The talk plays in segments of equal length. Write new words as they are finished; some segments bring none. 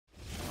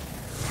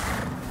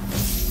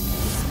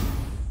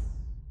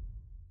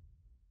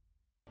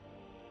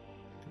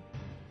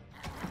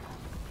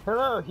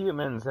Hello,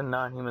 humans and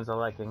non-humans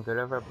alike, and good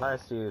ever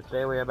applies to you.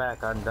 Today we are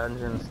back on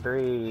Dungeons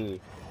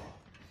 3,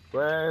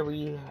 where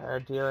we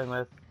are dealing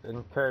with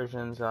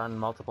incursions on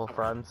multiple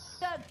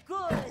fronts.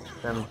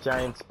 From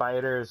giant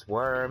spiders,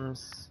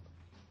 worms,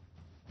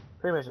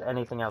 pretty much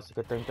anything else you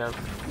could think of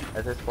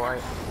at this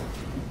point.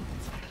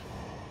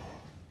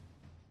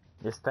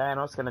 Is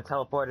Thanos gonna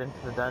teleport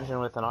into the dungeon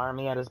with an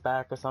army at his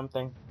back or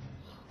something?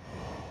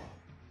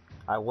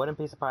 I wouldn't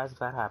be surprised if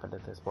that happened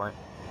at this point.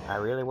 I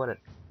really wouldn't.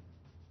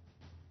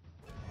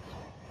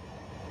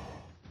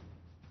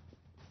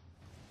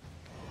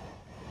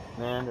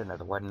 And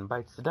another one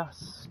bites the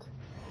dust.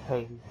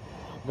 Hey,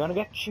 gonna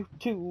get you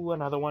too.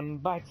 Another one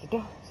bites the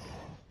dust.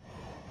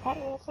 How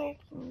do you think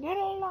you can get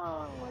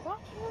along without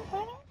you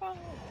being?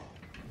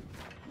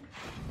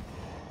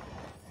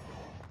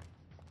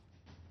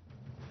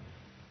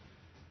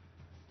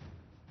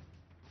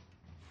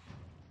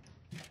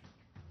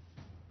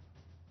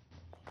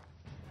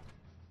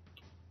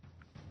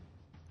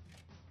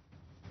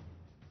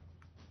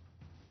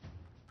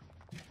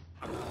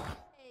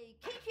 Hey,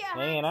 keep your hands.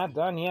 Hey, not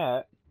done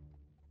yet.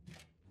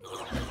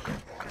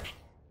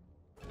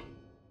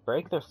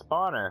 Break their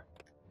spawner.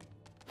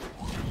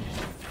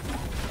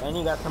 And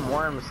you got some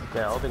worms to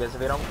kill, because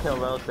if you don't kill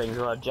those things,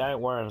 you'll have giant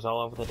worms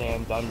all over the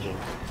damn dungeon.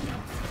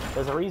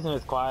 There's a reason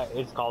it's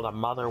called a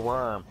mother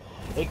worm.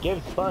 It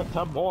gives birth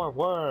to more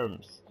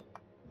worms.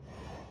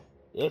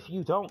 If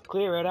you don't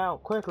clear it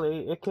out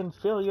quickly, it can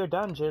fill your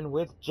dungeon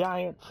with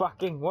giant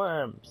fucking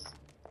worms.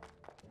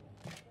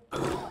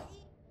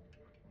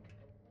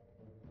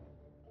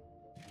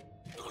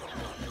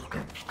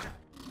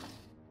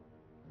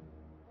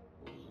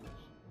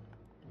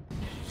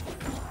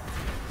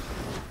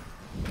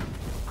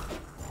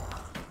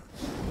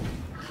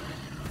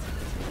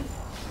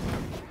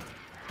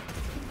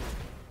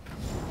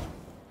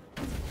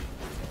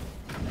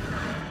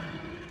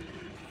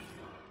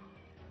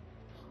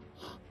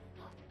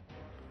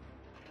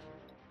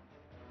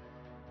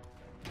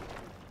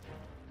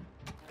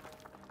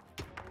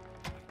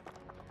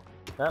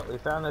 Oh, we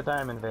found the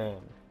diamond vein.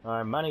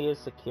 Our money is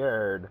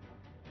secured.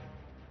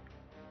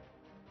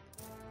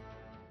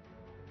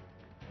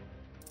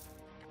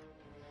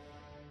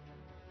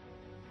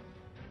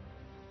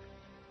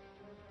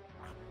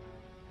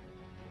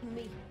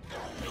 Me.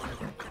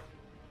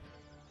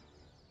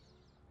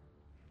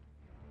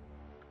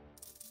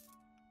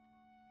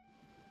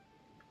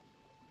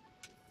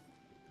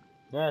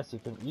 Yes, you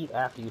can eat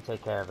after you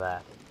take care of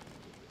that.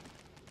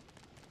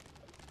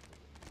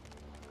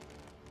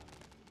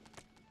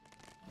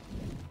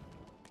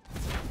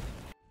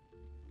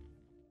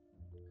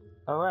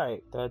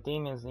 Alright, the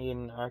demons need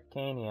an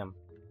arcanium.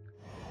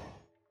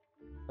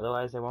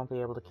 Otherwise they won't be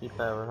able to keep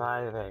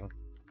reviving.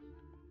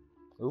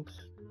 Oops.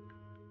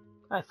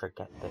 I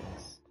forget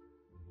things.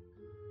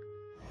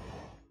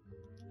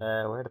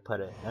 Where to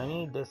put it? I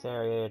need this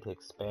area to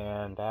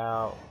expand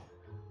out.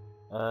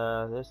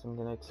 This I'm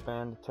gonna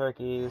expand the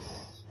turkeys.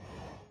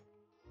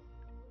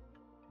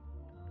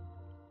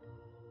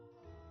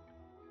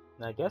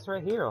 I guess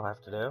right here will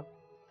have to do.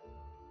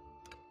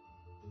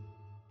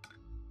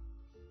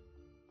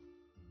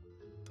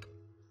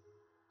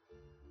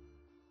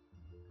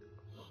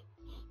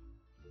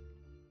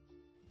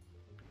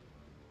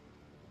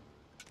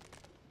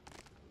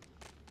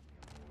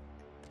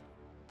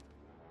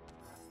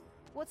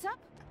 What's up?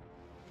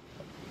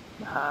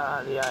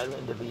 Ah, the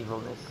island of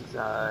evilness is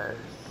ours.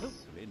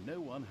 Hopefully no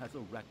one has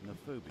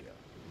arachnophobia.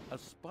 A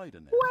spider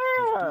nest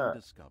Where? has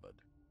been discovered.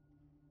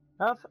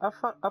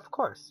 Of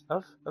course.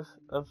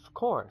 Of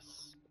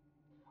course.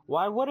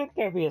 Why wouldn't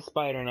there be a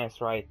spider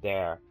nest right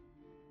there?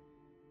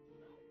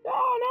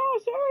 No,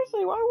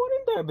 seriously, why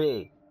wouldn't there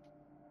be?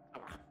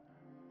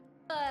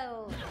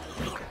 Oh.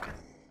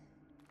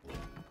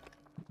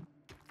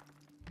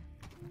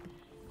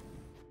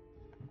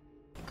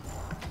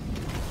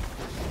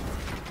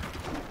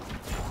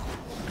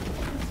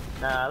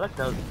 Look at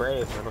those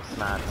brave little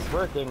snots,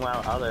 working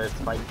while others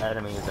fight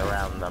enemies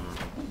around them.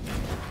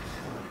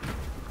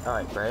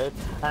 Alright, brave.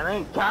 I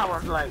mean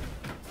cowardly!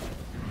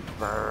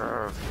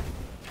 Brr.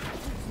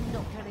 He's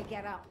not gonna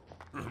get up.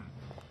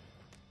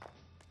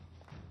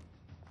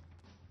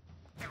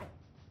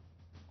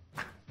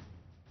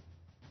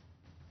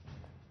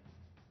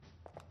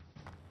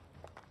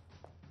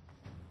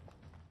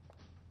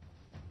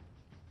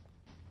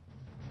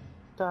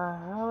 What the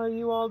hell are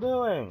you all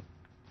doing?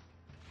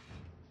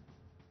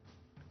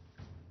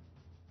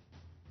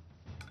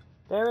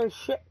 There is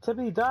shit to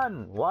be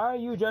done. Why are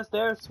you just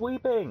there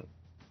sweeping?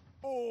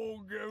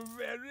 Ogre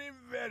very,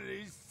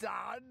 very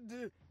sad.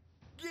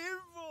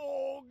 Give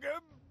Ogre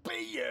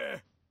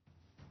beer.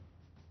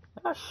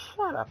 Oh,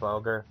 shut up,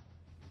 Ogre.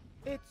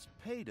 It's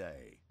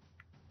payday.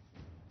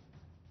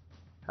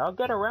 I'll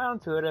get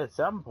around to it at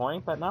some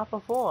point, but not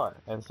before,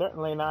 and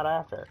certainly not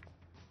after.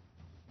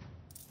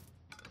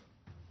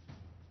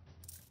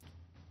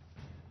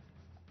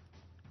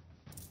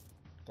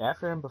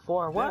 After and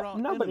before, There what? are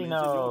Nobody enemies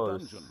in your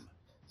knows. dungeon.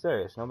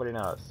 Serious, nobody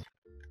knows.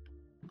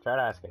 Try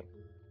asking.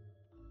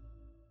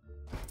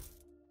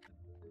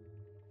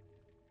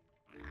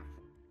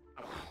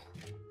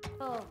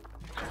 Oh.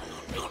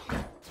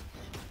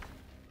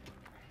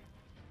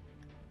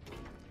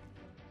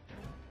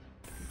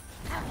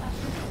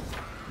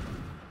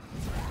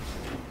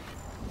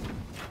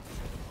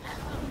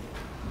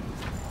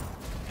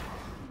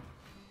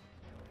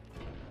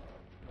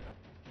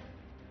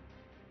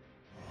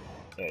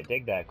 Yeah,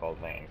 dig that gold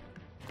vein.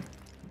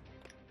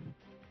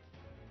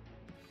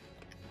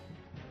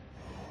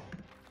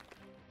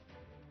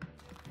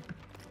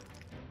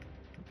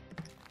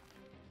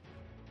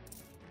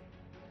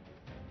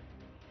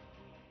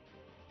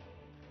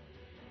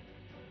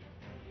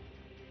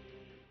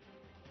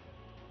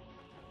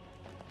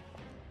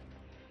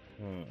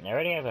 I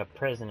already have a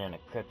prison and a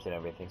crypt and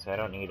everything, so I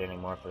don't need any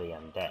more for the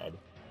undead.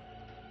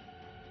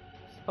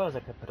 Suppose I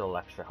could put a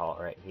lecture hall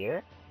right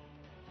here.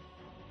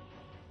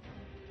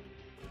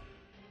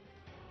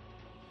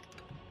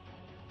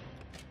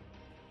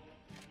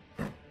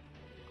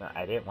 No,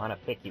 I didn't want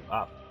to pick you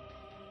up.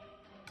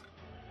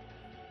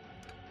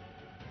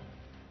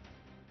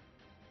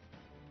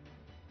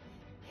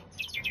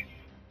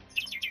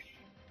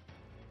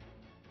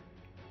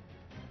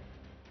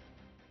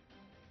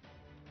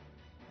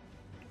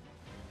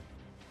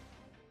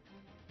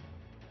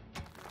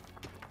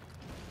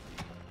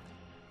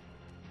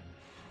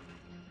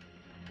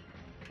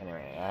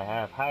 Anyway, I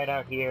have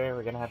hideout here.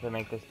 We're gonna have to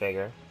make this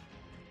bigger.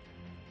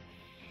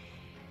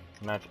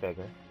 Much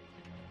bigger.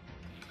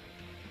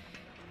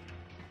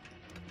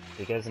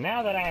 Because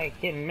now that I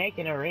can make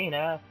an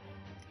arena,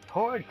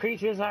 horde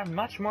creatures are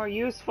much more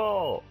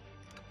useful!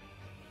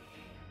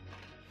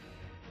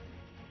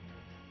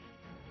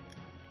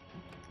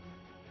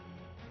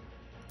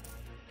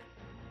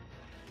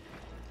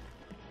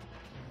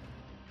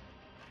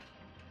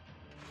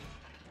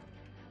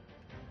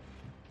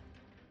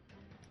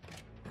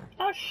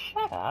 Oh,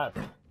 shut up!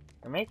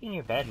 We're making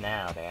your bed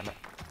now, damn it.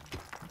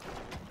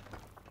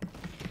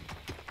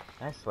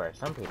 I swear,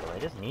 some people, they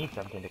just need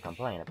something to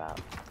complain about.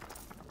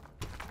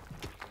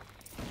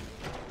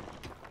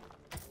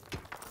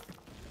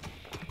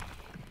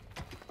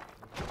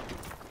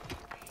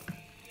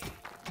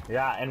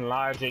 Yeah,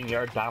 enlarging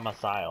your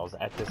domiciles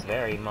at this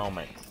very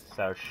moment,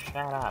 so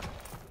shut up.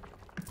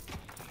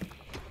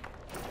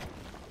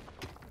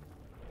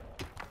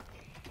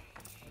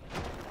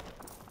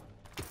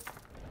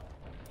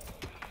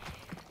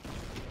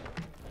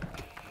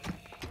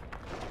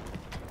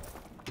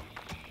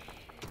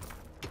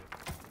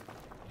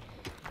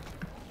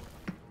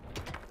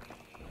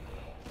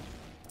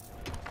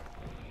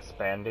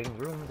 Expanding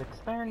rooms,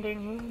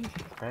 expanding rooms,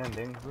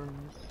 expanding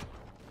rooms.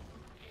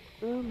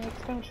 Room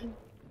expansion.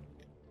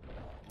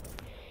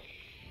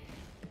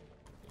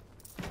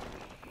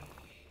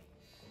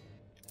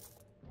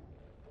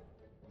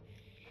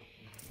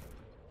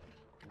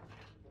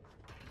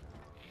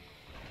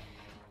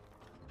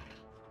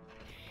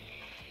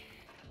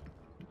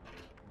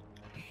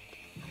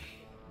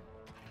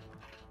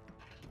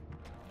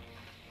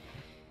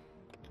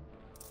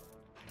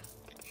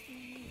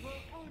 Evil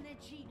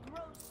energy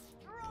grows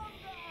stronger.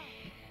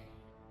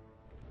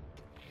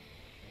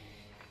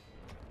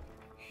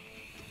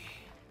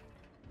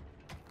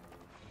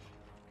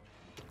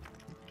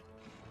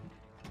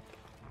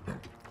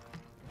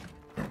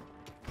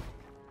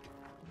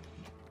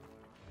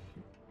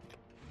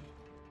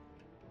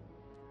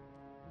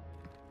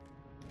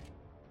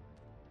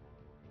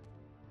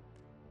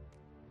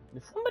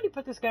 Did somebody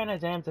put this guy in a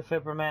damn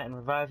defibrimat and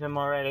revive him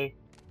already?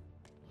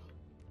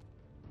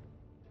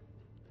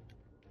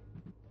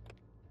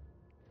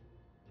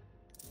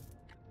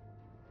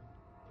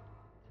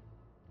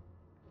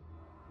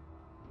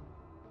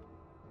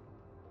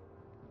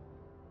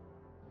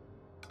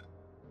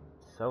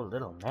 So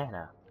little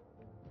mana.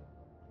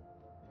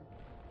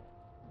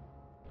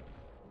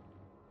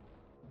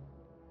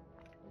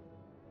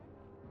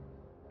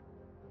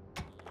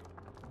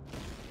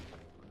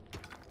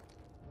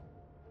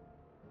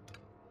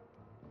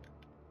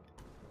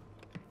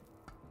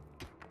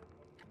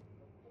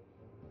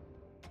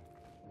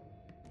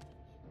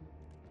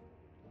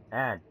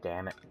 Ah,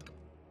 damn it.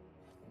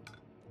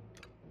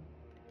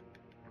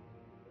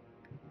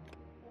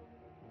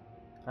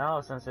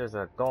 Oh, since there's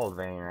a gold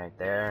vein right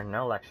there,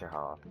 no lecture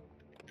hall.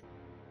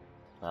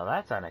 Well,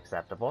 that's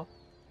unacceptable.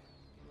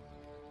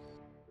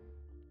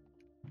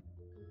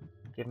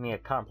 Give me a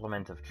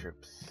complement of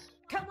troops.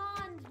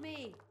 Command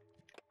me.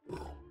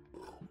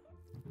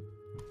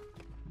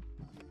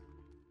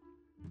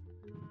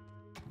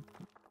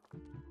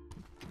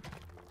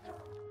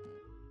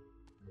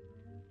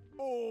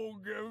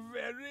 Ogre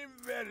very,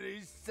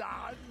 very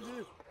sad.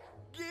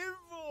 Give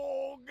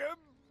Ogre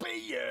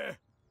beer.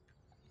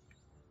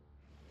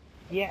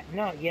 Yeah,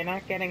 no, you're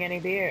not getting any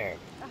beer.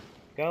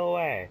 Go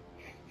away.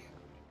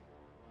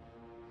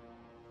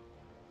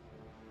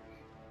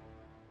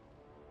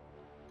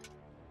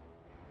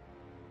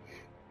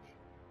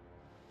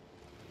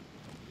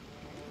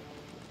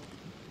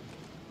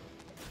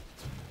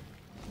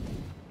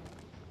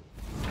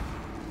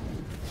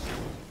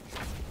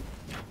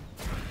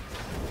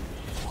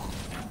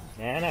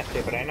 Yeah, not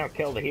stupid. I know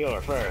kill the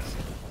healer first.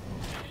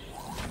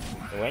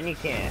 When you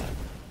can.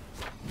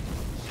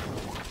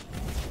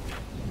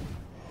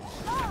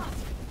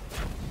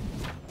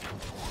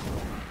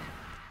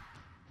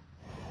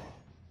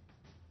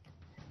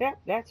 Yep,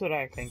 that's what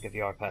I think of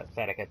your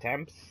pathetic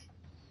attempts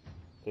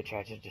to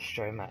try to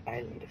destroy my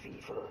island of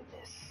evilness.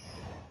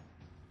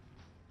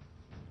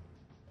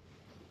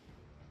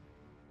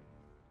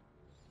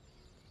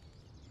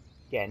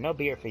 Yeah, no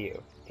beer for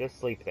you. Just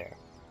sleep there.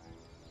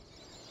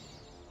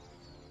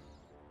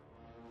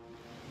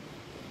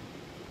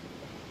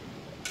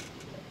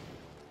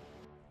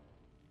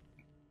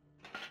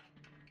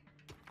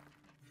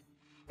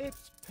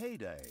 It's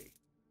payday.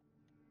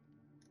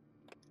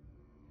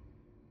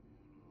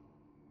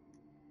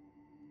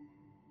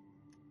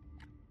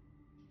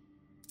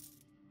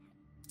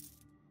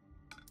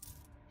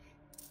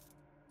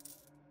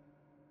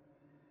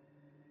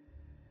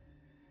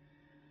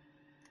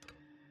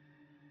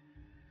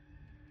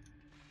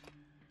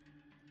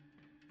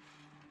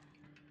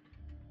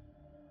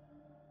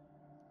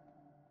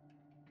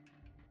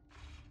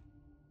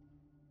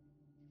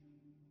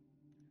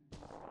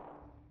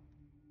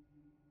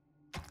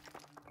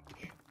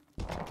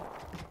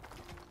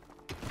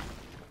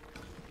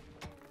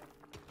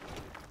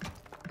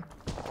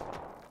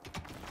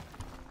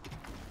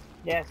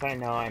 Yes, I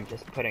know, I'm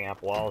just putting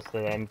up walls to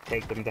then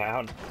take them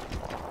down.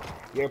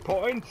 Your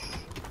points!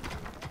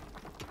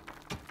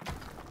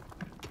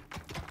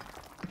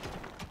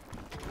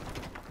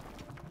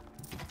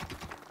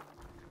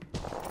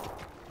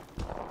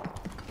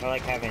 I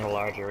like having a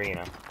large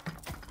arena.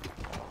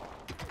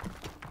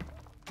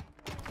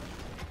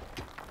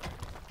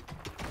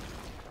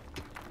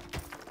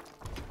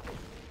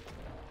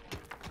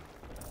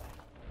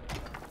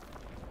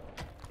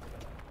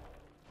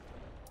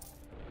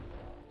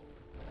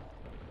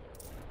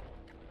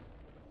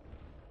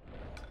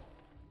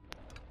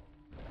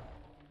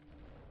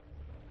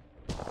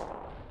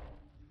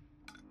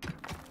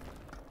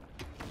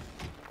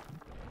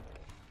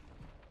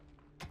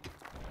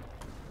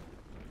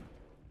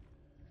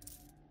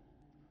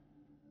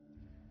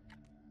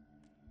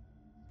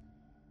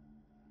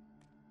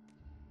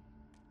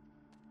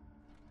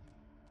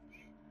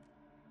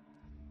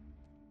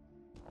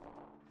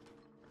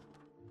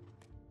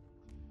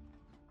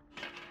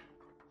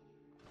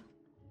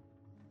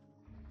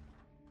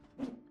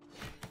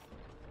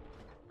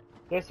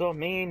 This will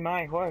mean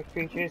my horse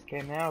creatures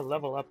can now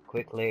level up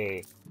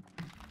quickly.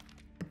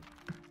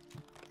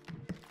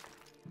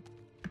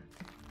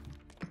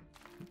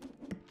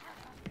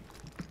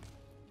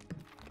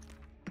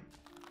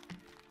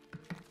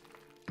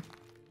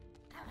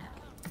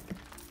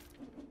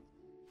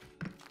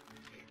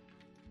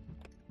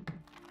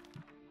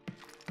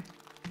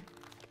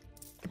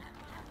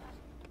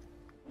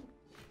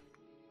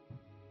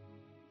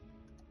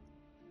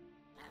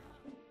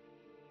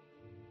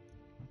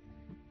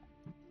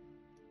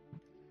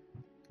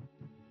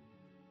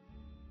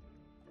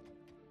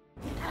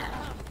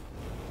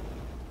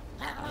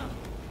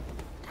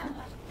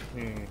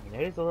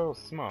 It is a little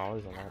small,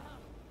 isn't it?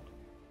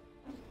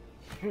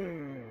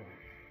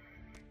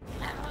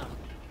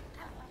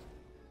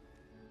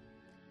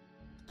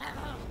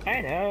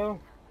 I know.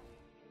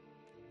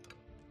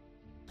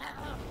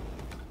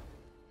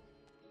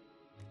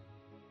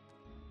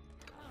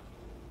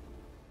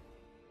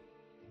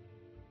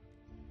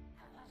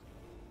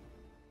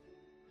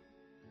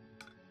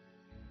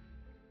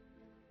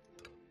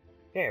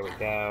 There we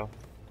go.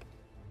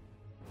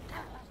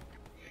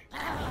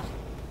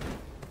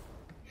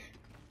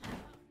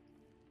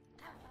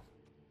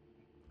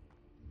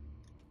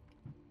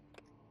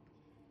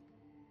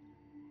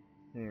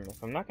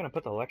 If I'm not gonna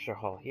put the lecture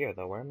hall here,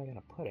 though, where am I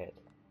gonna put it?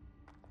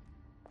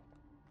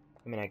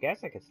 I mean, I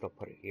guess I could still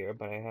put it here,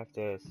 but I have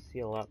to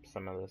seal up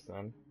some of this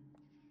then.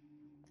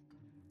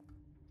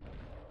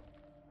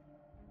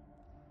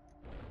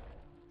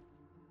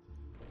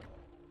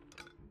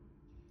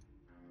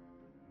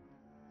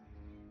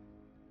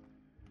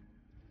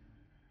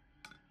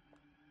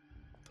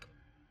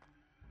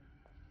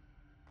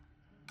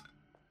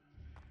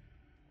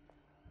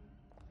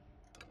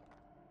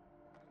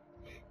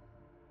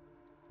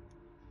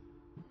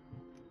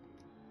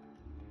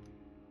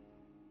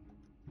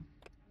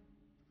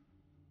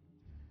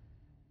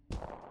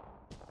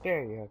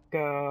 There you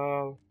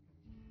go.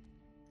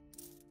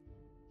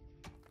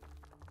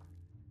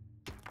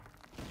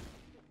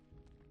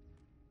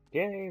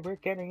 Yay, we're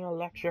getting a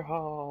lecture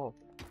hall.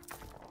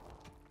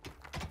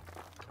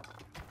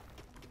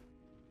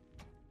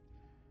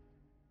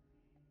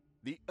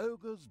 The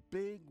ogre's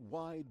big,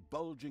 wide,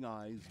 bulging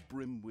eyes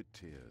brim with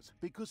tears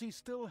because he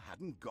still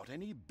hadn't got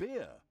any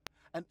beer.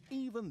 And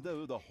even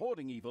though the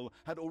hoarding evil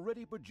had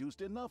already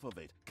produced enough of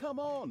it, come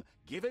on,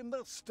 give him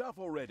the stuff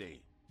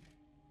already.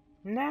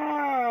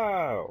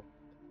 No!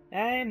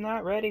 I'm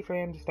not ready for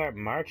him to start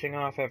marching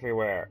off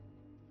everywhere.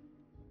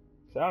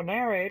 So,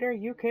 narrator,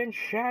 you can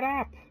shut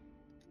up!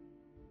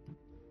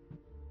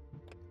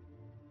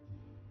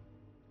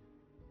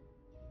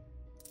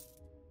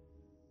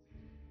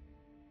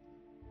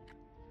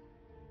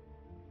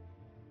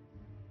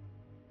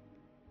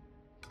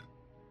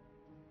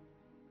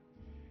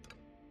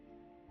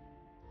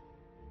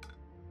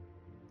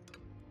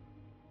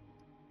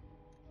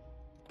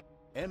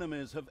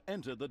 Enemies have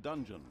entered the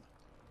dungeon.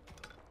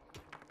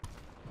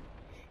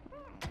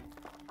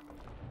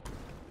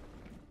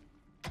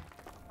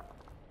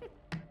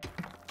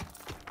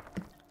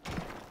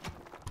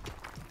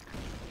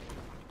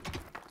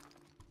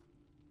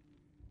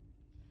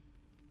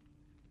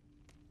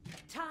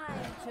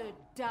 to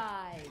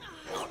die.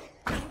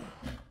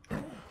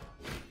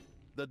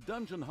 The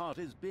dungeon heart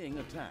is being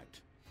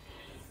attacked.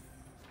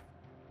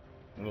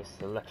 Yes,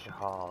 the lecture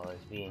hall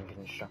is being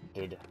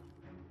constructed.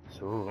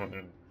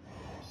 Soon.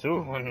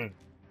 Soon.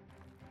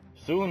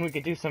 Soon we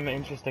could do some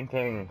interesting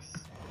things.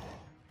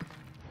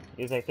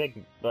 Because I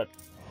think, but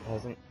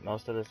hasn't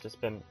most of this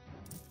just been...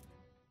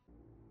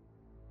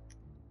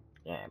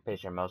 Yeah, I'm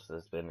pretty sure most of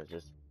this been is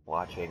just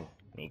watching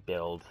me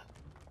build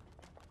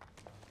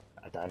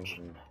a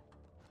dungeon.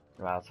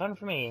 Well, it's fun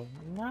for me.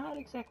 Not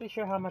exactly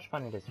sure how much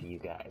fun it is for you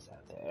guys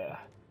out there.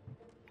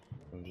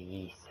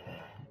 Indeed.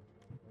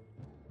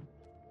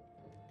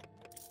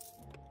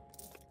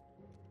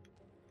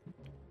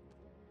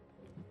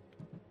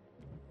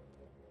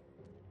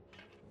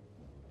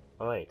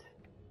 Oh, wait.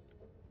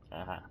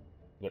 Uh-huh.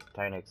 Yep,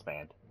 time to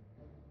expand.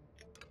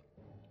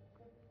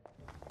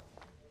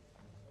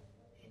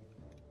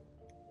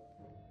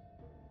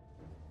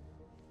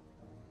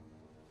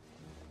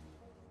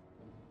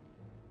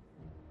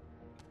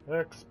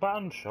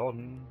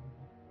 Expansion!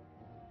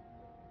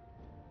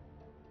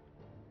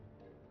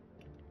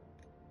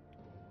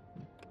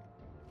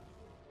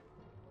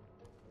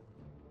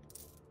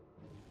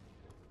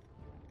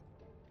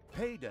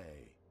 Payday.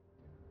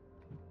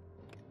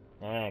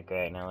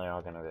 Great, now they're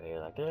all gonna be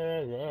like,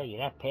 yeah, you're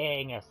not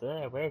paying us,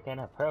 we're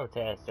gonna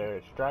protest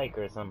or strike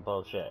or some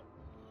bullshit.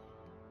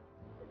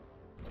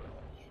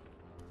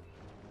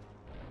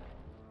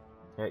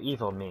 You're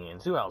evil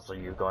minions, who else are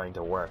you going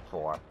to work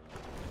for?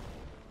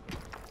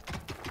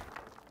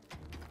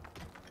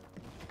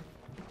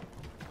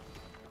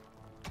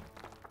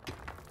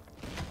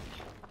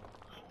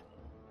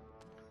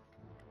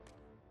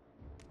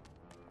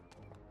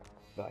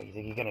 What, you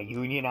think you're gonna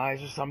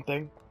unionize or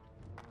something?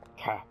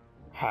 Ha,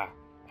 ha,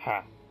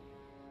 ha.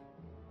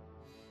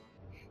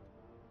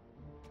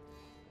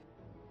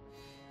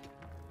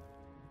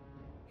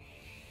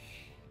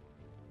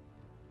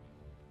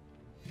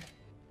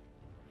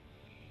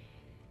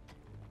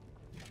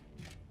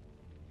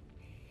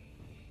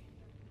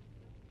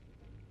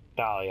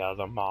 Dahlia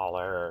the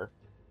Mauler.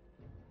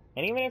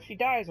 And even if she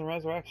dies and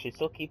resurrects, she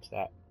still keeps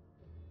that.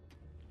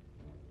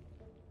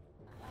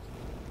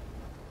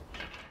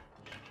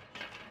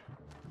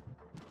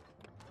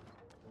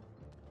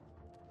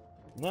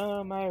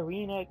 No, my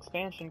arena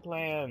expansion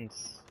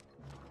plans.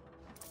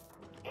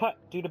 Cut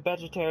due to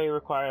budgetary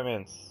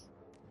requirements.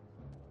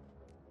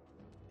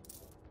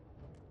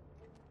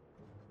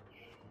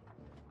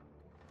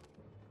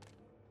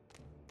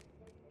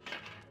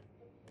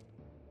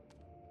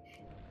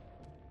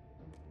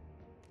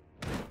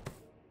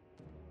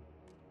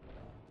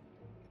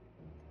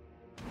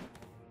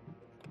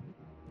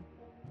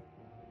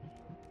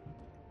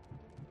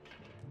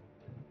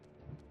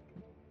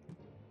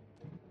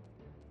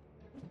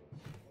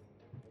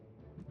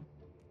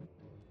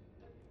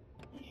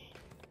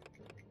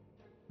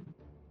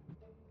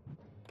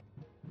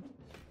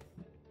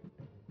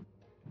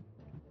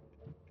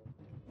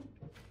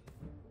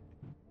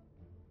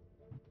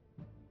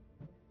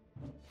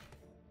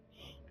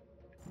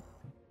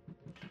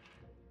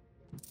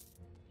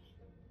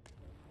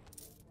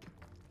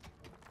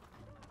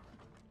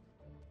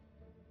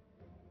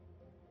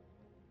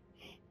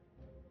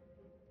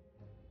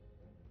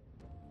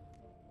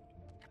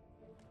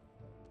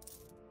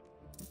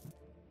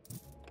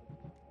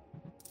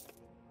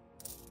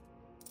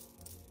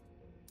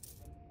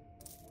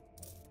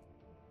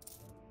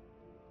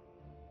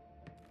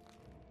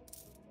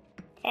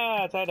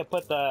 Ah, it's time to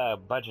put the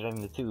budget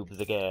in the tubes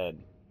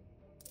again.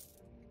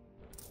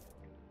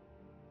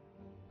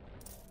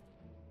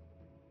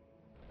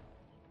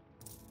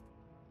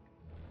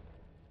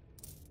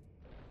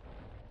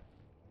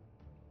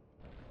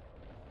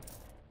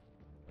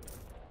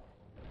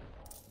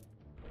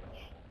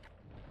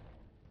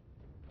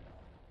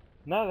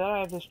 Now that I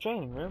have this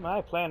training room,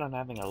 I plan on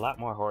having a lot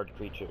more horde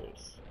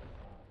creatures.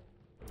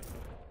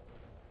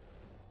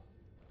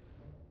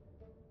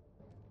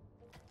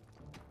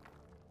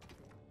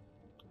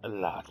 A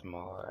lot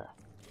more.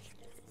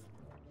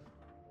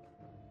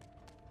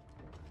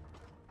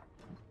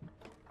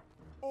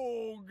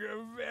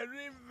 Ogre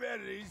very,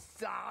 very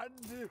sad.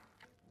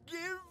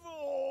 Give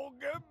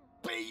Ogre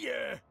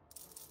beer.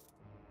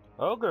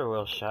 Ogre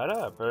will shut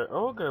up, or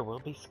Ogre will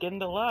be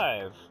skinned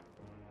alive.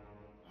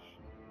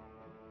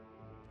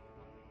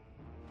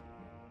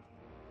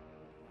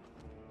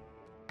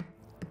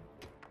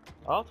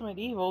 Ultimate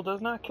Evil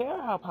does not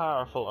care how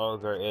powerful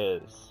Ogre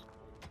is.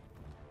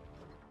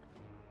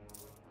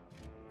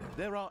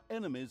 There are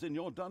enemies in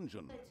your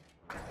dungeon.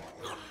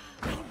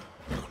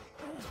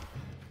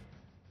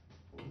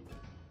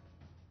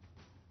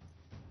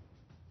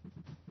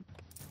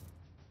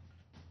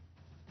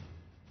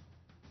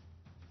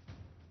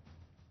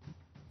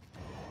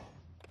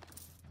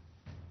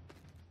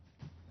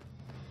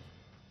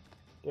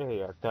 There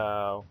you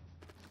go.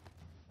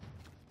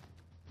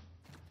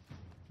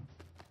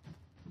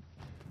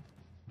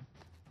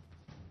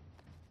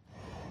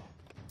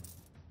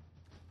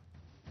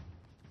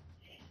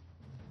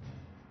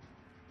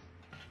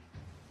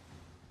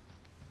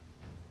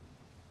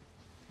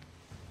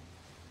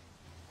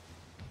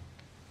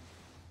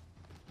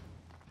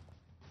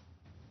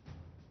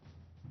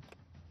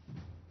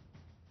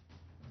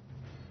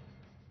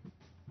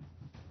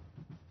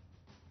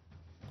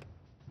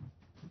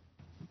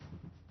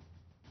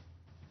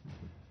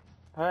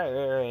 Alright,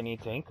 I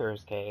need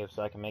Tinker's Cave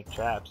so I can make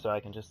traps so I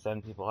can just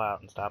send people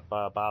out and stop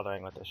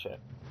bothering with this shit.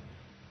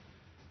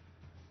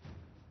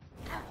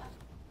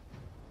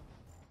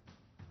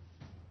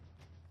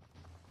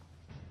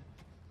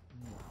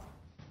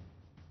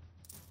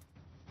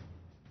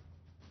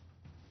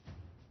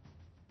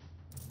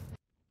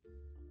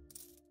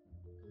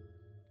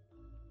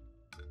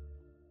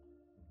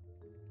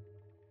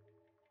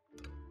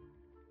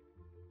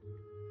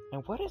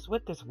 And what is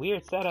with this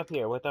weird setup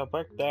here with a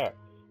brick there,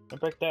 a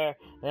brick there,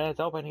 and it's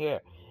open here?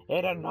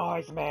 It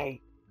annoys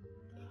me!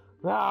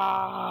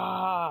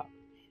 Ah!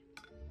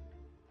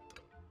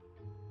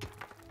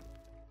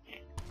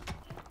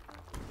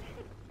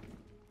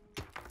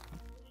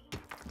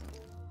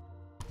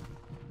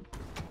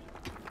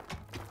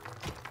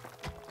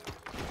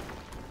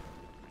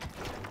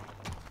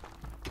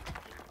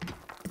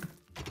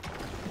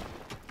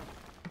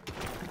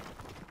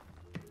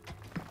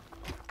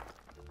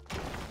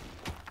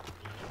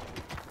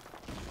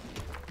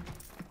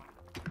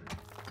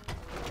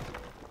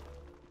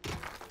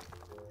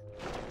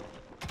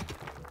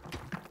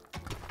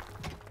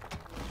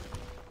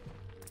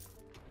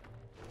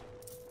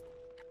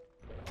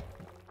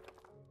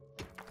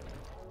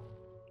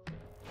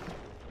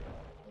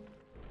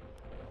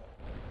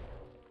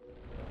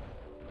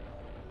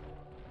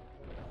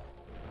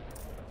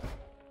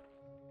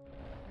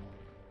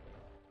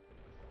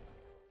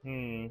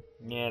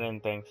 Yeah, I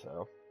didn't think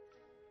so.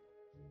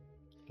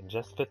 Can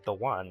just fit the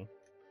one.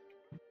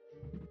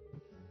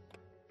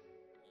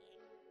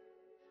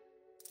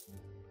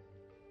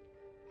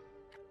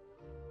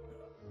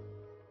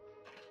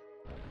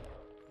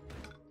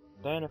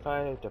 Then if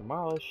I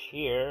demolish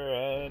here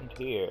and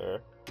here...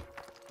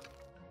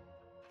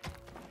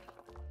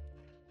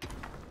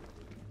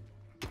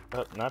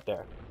 Oh, not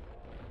there.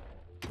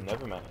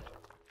 Never mind.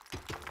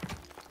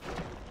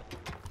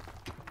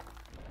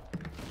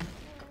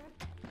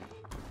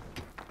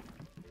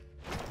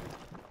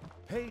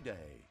 Payday.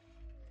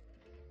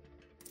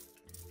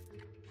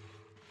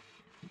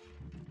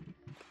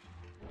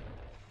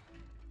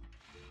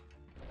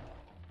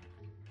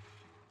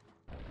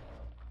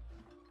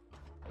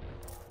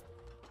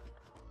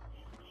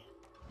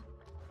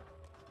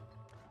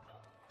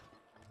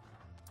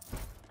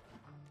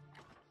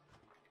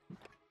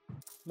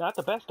 Not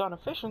the best on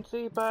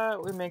efficiency,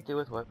 but we make do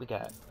with what we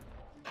got.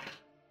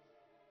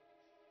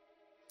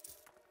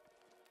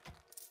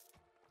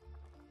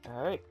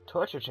 Alright,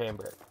 torture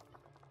chamber.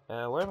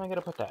 Where am I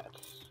gonna put that?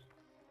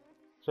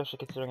 Especially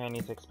considering I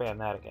need to expand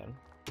that again.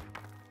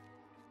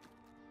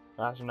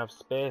 Not enough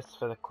space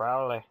for the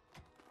Crowley.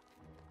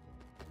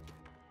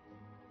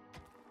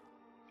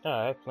 Oh,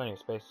 I have plenty of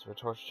space for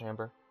torture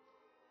chamber.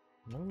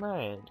 Never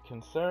mind.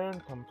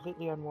 Concern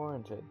completely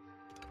unwarranted.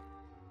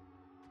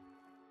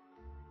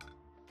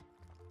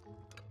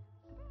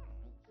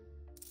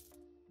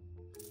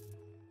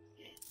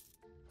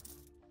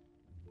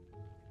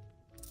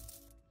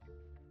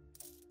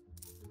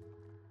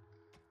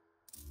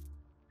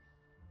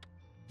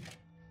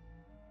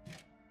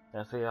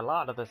 Now see, a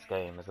lot of this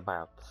game is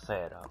about the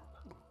setup.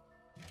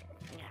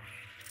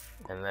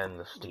 And then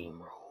the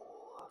steamroll.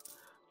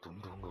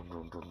 Dum, dum,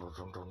 dum, dum, dum,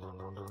 dum, dum,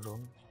 dum, dum,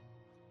 dum.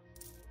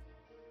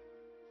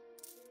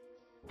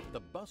 The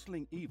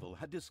bustling evil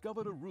had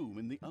discovered a room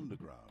in the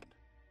underground.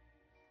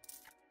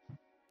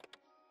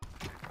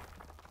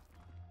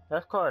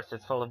 Of course,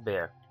 it's full of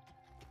beer.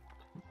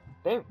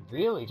 They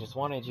really just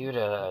wanted you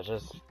to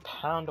just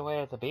pound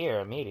away at the beer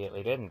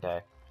immediately, didn't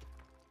they?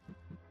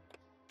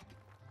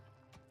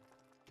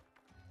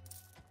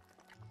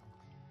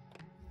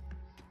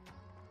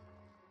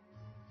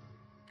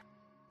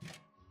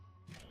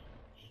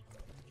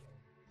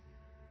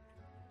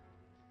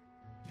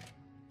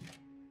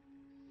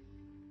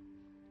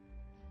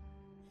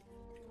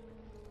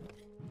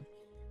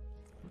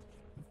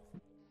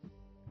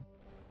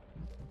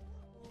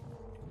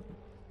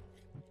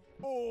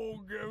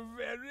 Ogre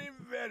very,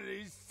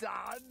 very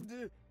sad.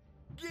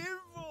 Give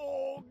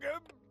Ogre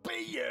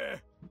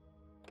beer.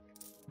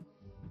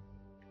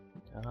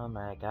 Oh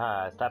my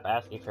god, stop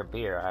asking for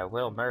beer, I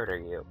will murder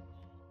you.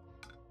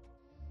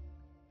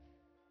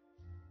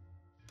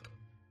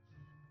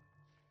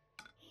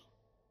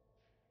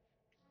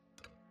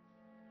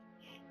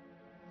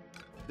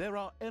 There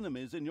are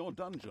enemies in your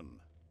dungeon.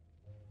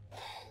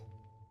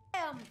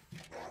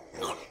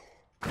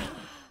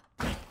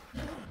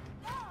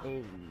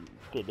 Ooh,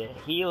 did the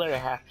healer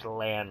have to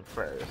land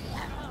first?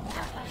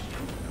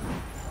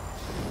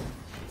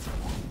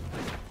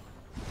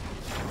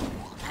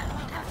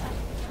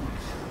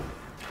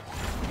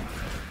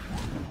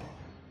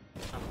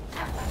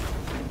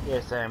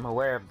 Yes, I'm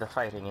aware of the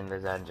fighting in the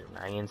dungeon.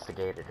 I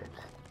instigated it.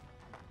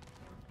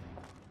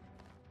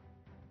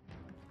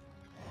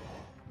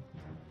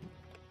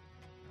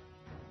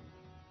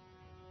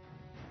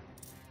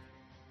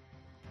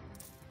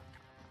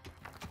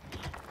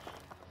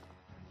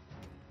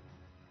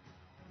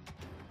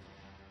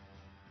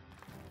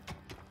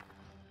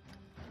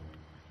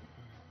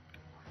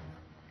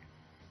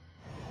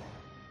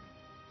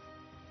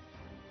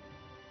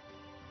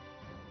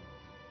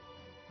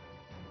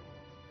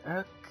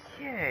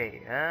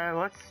 Okay,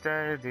 let's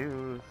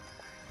do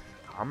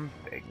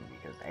something,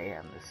 because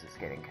damn, this is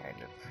getting kind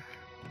of...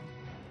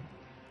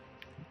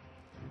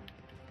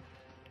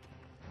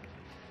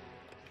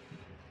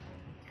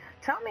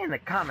 Tell me in the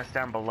comments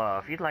down below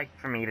if you'd like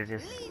for me to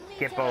just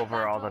skip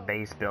over all the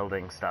base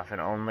building stuff and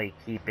only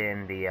keep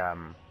in the,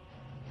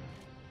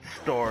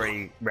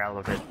 story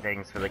relevant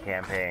things for the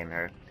campaign,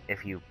 or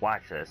if you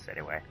watch this,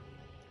 anyway.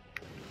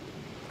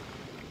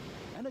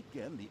 And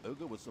again, the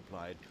ogre was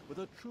supplied with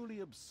a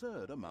truly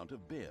absurd amount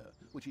of beer,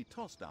 which he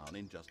tossed down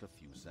in just a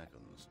few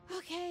seconds.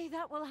 Okay,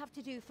 that will have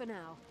to do for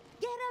now.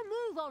 Get a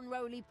move on,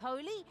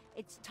 roly-poly.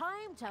 It's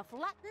time to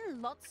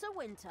flatten lots of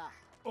winter.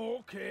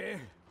 Okay,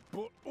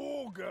 but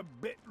Ogre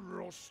bit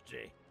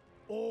rusty.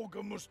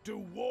 Ogre must do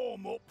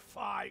warm-up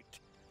fight.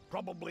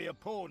 Probably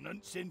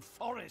opponents in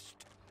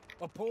forest.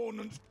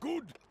 Opponents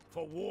good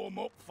for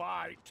warm-up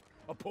fight.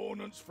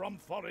 Opponents from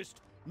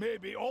forest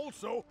maybe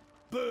also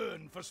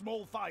burn for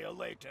small fire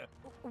later.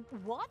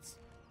 What?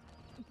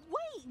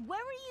 Wait, where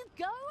are you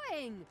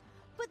going?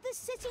 But the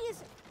city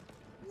is...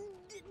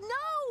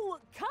 No!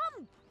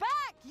 Come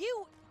back,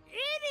 you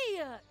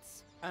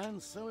idiots!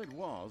 And so it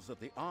was that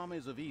the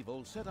armies of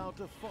evil set out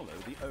to follow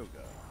the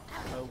ogre,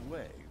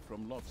 away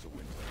from lots of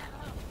winter.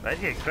 What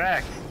do you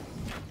expect?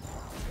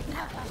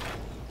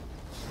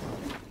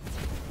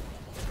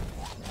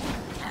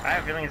 I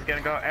have a feeling he's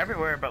gonna go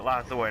everywhere but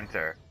lots of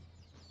winter.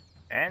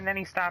 And then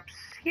he stops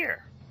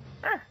here.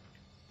 Huh.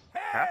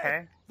 Hey!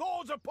 Okay.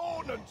 Those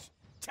opponents!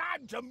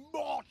 Time to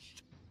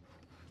mosh!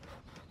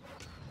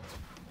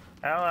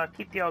 I'll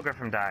keep the ogre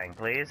from dying,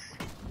 please.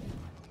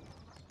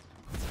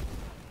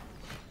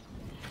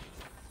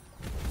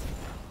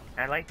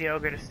 I'd like the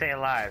ogre to stay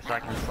alive so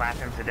I can slap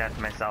him to death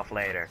myself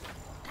later.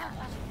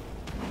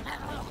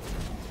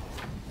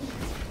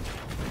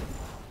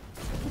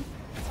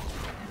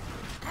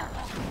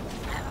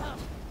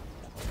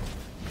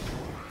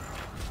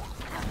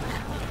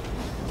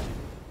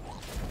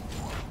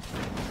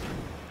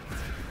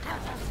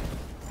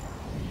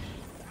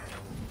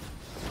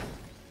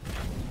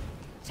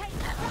 Take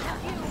that,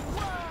 you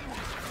worm!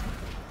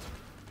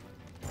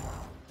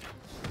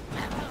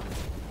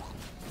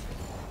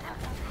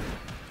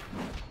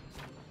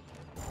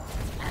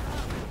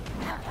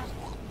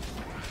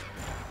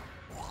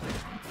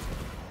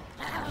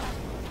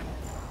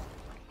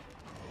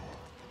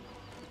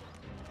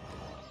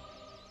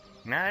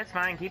 No, it's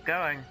fine, keep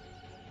going.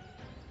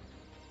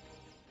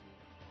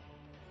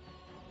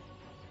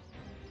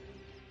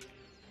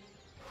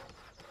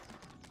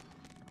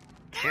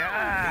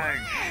 Charge!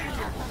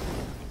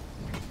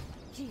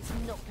 He's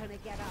not gonna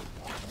get up.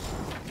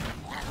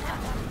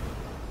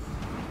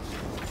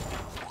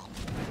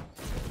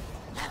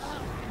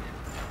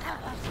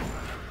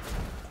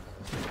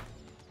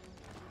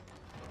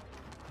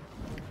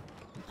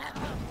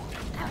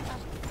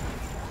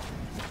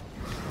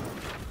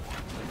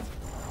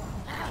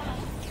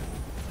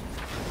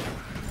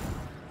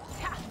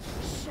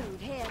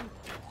 Showed him.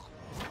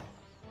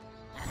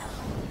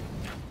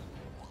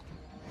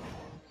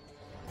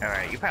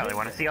 Alright, you probably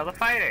want to see all the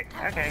fighting.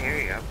 Okay, here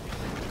you go.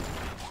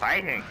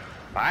 Fighting.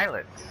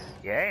 Violence.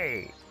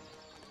 Yay.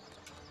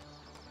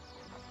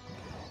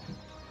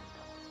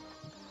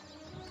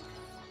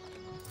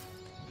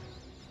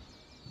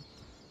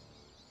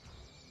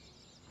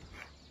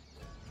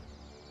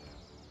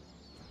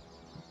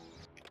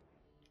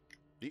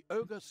 The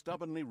ogre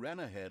stubbornly ran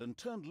ahead and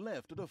turned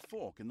left at a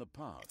fork in the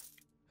path.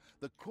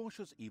 The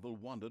cautious evil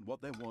wondered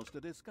what there was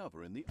to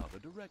discover in the other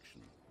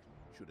direction.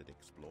 Should it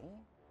explore?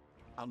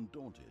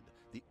 Undaunted,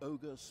 the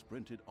ogre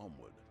sprinted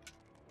onward.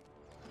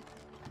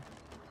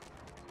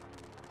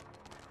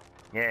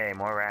 Yay,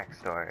 more rack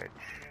storage.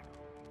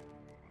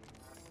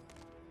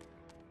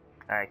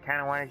 I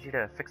kinda wanted you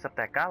to fix up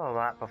that gala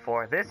lot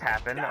before this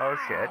happened. Oh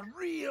shit.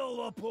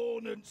 Real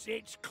opponents,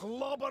 it's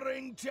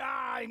clobbering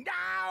time!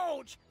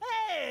 Ouch!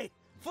 Hey!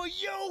 For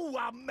you,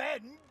 I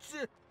meant!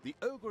 The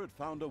ogre had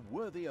found a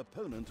worthy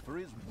opponent for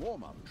his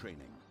warm-up training.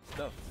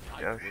 The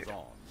fight Oh, was shit.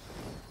 on.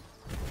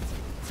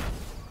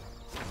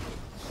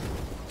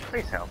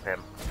 Please help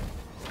him.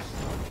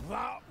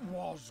 That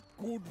was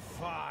good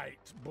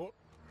fight, but...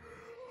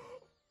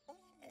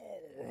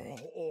 Oh,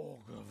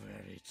 Ogre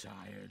very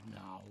tired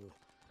now.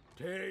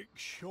 Take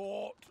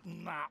short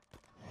nap,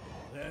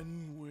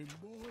 then we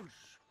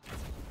mush.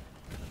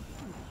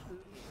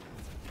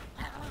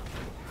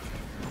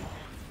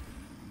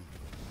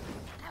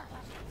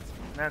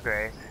 No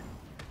grace.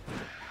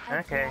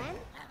 Okay.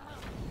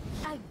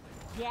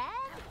 Again?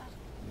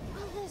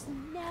 Will this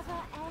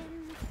never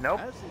end? Nope.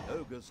 As the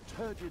ogre's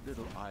turgid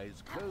little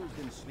eyes closed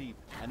in sleep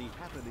and he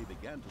happily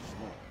began to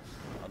snore,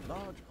 a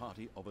large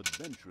party of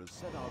adventurers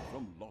set out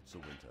from lots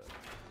of winter.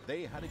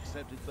 They had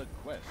accepted the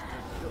quest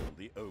to kill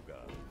the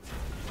ogre.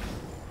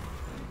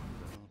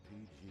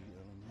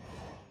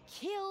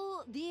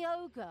 Kill the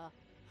ogre?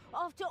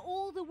 After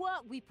all the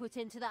work we put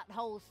into that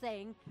whole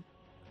thing?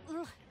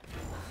 Ugh,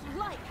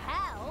 like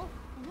hell!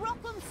 Rock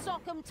 'em,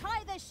 sock 'em,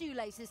 tie their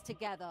shoelaces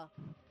together.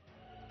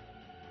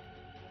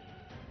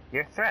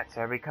 Your threats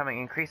are becoming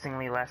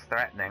increasingly less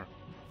threatening.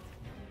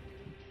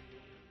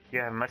 You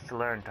have much to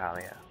learn,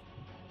 Talia.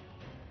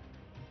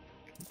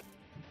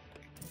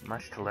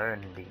 Much to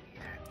learn, indeed.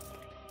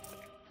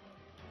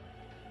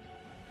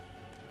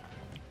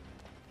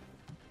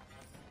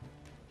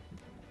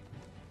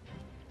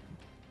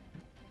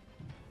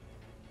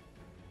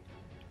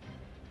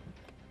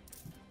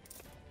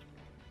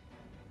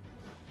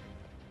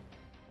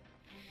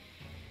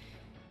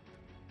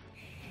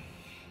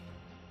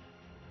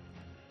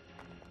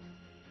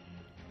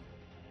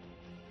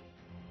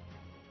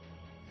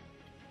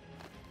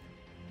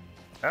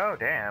 Oh,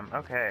 damn.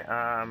 Okay,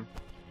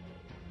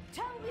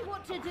 Tell me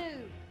what to do!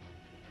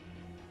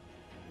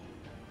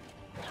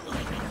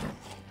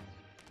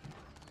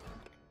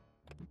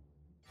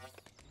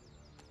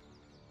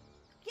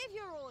 Give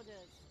your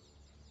orders!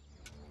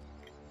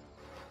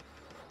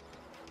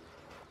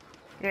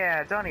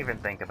 Yeah, don't even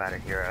think about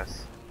it,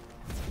 heroes.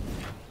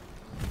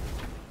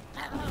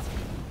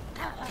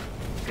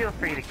 Feel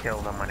free to kill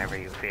them whenever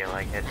you feel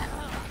like it.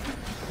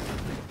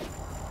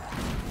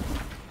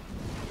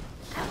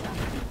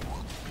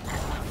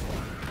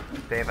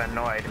 They've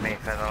annoyed me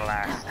for the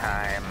last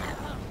time.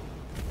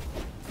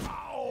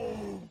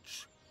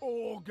 Ouch!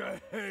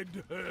 Ogre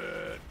head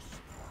hurts.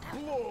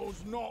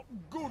 Blow's not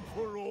good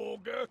for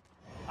Ogre.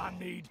 I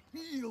need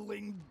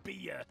healing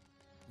beer.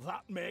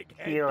 That make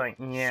head Healing,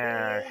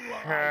 yeah, so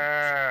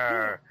light.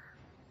 sure.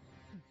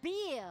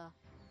 Beer?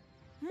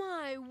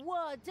 My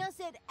word, does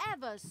it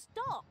ever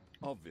stop?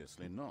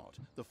 Obviously not.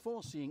 The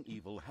foreseeing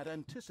evil had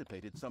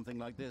anticipated something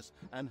like this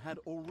and had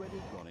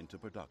already gone into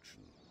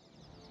production.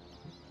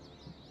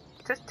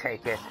 Just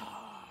take it.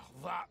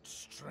 That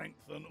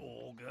strengthened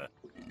Ogre.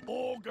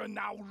 Ogre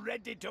now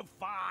ready to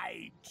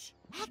fight.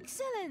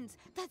 Excellent!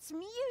 That's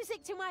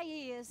music to my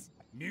ears.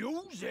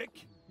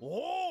 Music?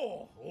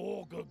 Oh,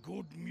 Ogre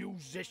good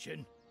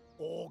musician.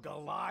 Ogre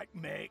like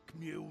make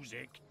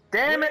music.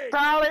 Damn it, Wait.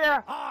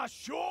 Talia! Ah,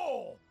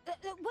 sure.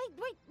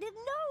 Wait,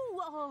 no!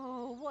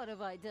 Oh, what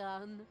have I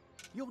done?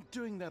 You're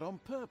doing that on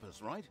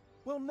purpose, right?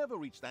 We'll never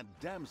reach that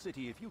damn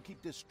city if you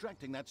keep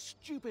distracting that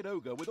stupid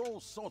ogre with all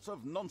sorts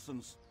of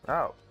nonsense.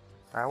 Oh,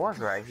 I was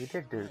right. He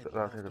did go through the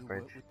Have to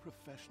bridge. work with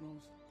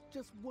professionals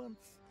just once.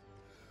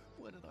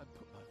 Where did I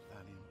put my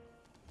Valium?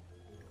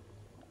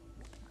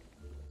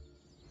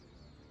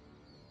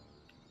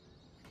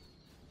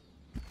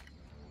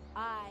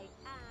 I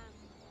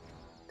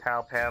am...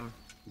 Help him.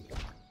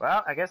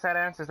 Well, I guess that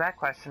answers that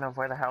question of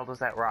where the hell does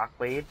that rock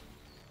lead.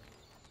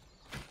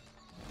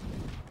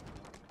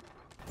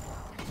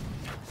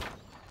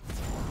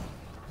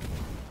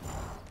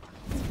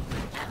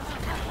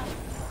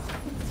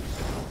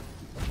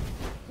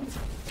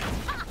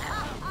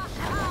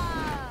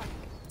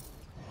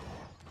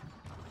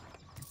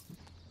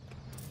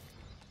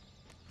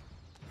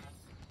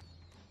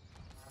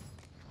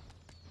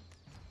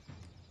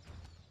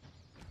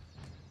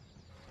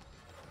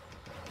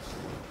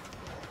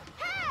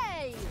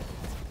 Hey!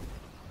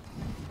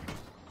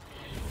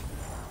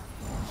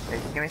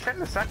 Can we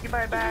send the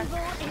succubi back?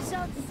 Evil is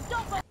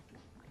unstoppable!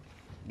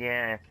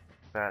 Yeah,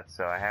 but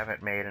so I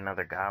haven't made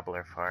another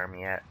gobbler farm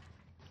yet.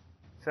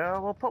 So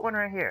we'll put one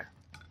right here.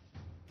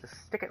 Just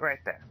stick it right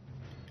there.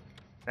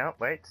 No,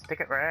 wait, stick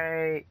it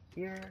right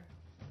here.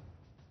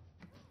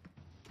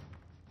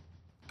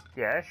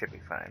 Yeah, that should be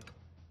fine.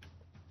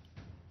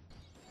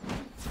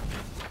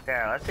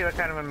 Yeah, let's see what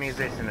kind of a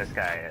musician this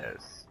guy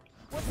is.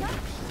 What's that?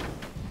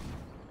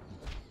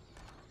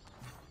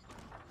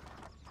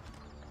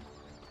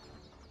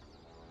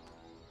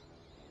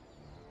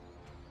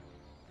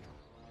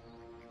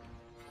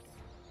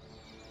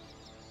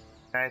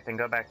 Alright, then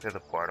go back to the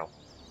portal.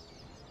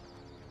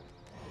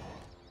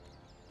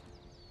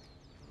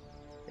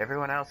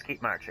 Everyone else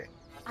keep marching.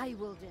 I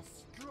will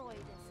destroy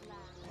this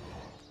land.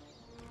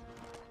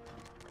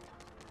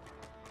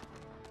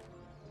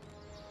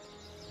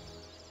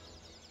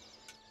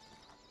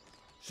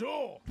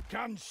 So,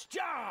 can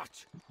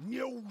start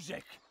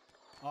music.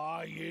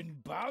 I in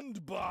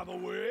band, by the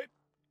way,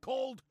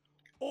 called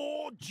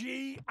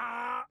OGRE,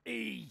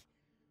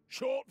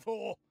 short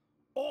for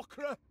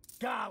okra,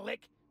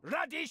 garlic,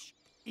 radish,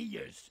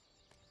 ears.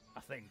 I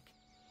think.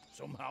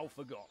 Somehow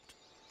forgot.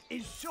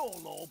 Is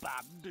solo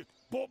band.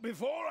 But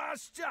before I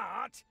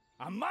start,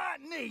 I might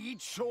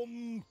need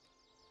some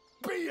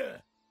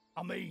beer.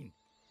 I mean,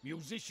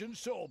 musician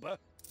sober,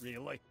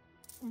 really.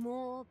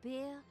 More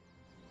beer?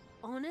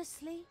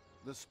 Honestly?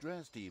 The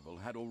stressed evil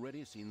had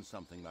already seen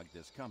something like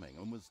this coming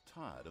and was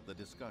tired of the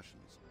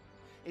discussions.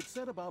 It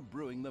set about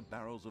brewing the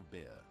barrels of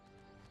beer.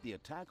 The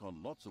attack on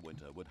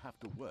Lotsawinter would have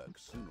to work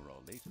sooner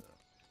or later.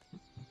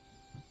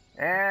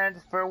 And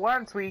for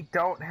once, we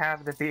don't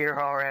have the beer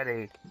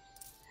already.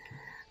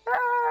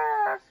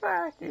 Ah,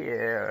 fuck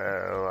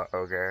you,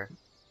 Ogre.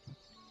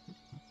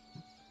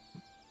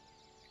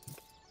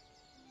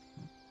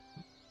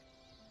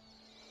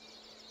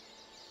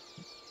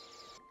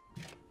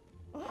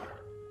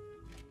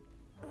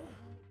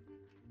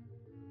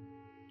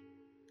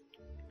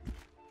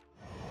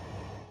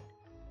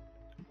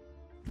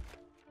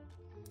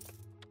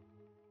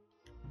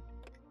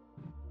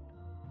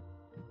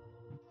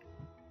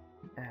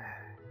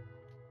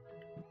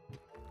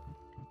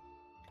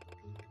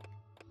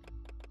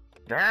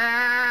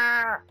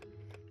 Ah!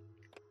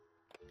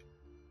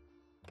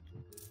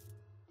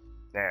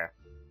 There.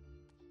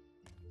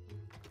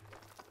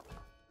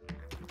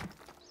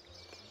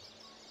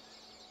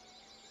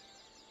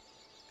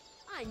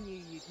 I knew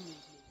you'd need me.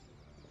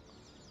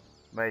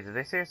 Wait, did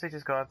they seriously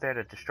just go up there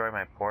to destroy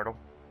my portal?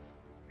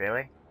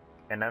 Really?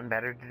 And nothing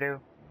better to do?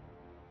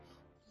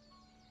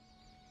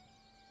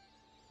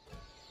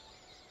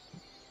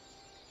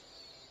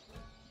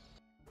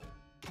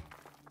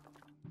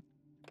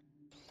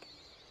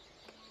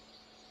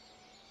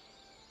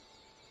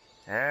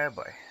 Oh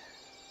boy.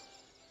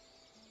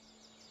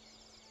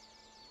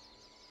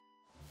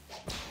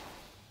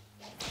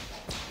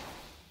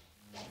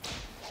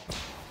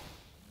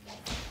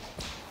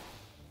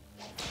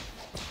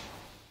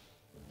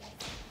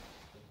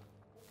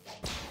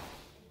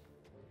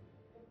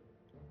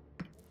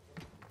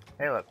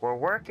 Hey look, we're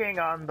working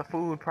on the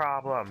food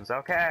problems,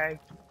 okay?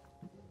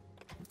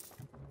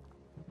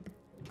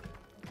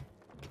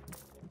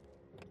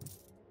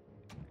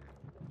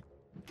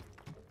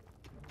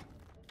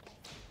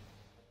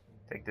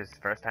 I think this is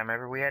the first time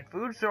ever we had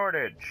food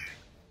shortage.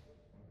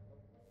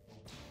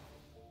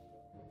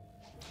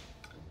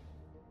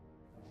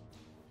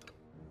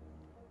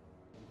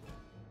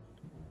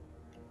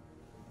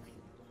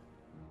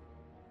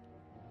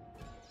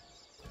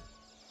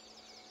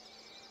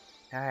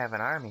 I have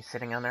an army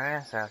sitting on their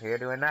ass out here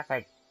doing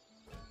nothing.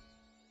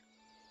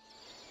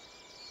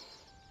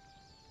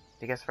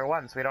 Because for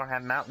once, we don't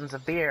have mountains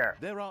of beer.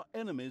 There are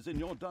enemies in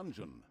your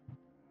dungeon.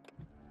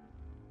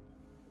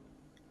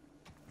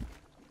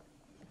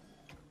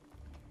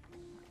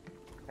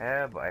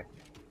 Oh boy.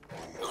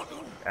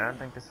 I don't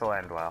think this will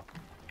end well.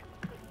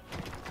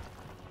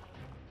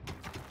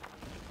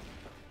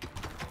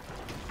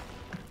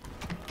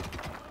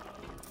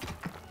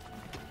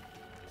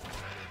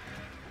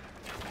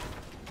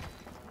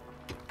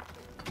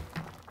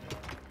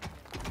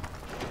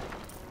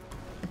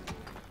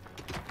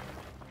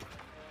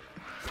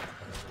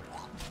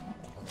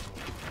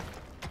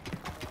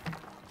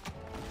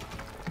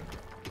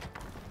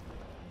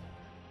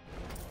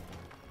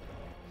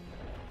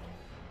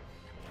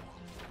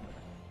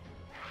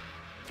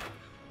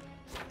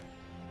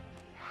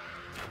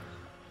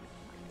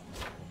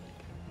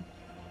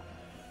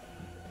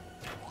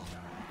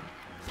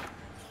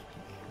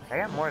 I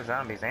got more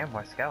zombies and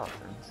more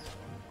skeletons.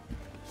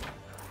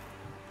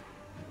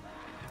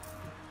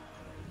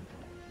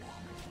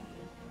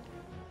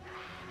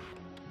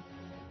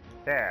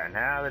 There,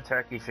 now the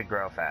turkey should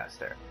grow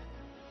faster.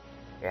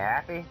 You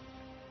happy?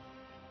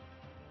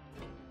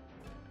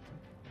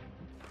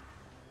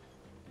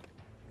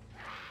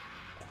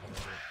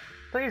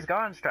 Please go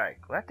on strike.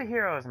 Let the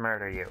heroes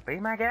murder you. Be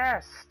my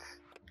guest.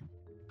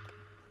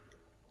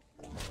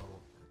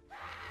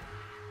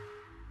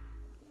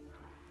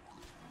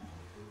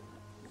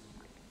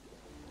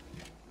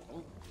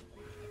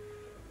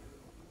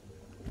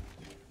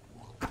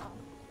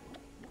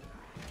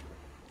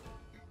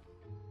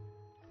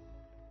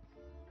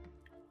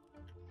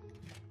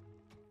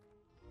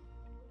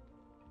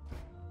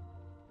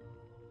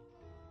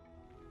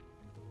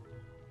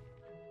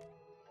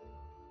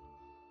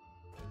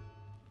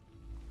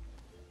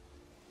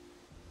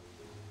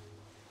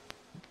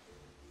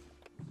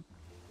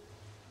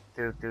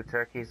 Do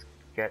turkeys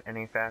get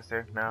any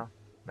faster? No?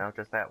 No,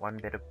 just that one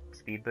bit of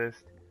speed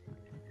boost?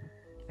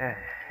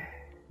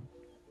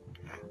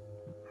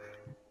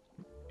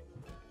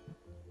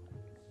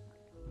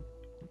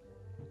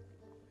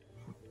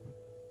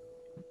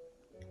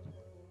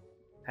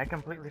 I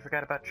completely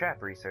forgot about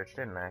trap research,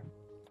 didn't I?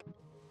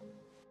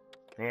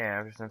 Yeah,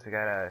 ever since we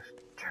got a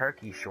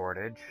turkey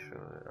shortage,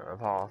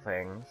 of all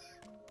things.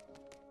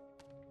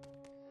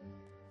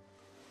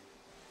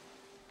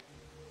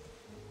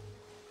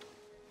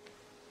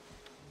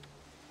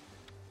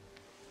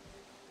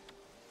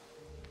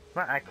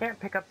 Well, I can't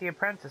pick up the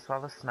apprentice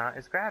while the snot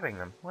is grabbing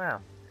them.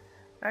 Well,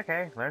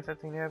 okay, learn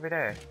something new every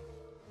day.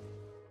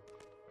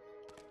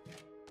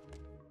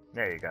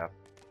 There you go.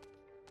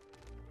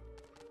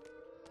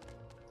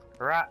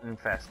 Rotten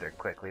fester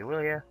quickly,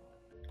 will ya?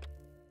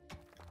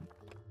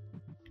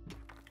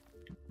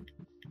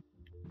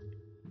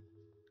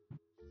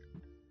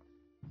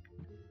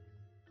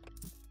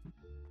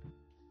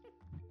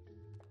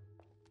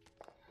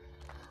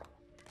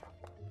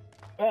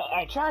 Well,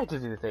 I tried to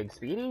do things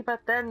speedy,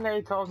 but then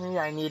they told me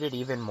I needed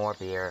even more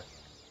beer.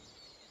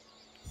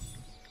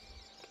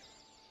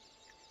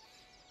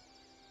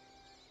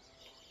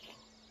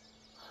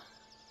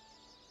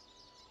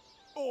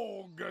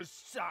 Ogre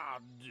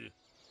sad.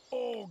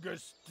 Ogre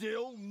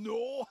still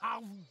no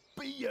have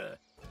beer.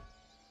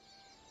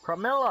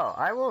 Promillo,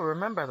 I will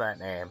remember that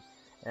name,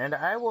 and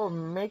I will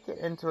make it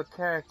into a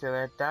character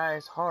that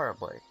dies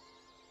horribly.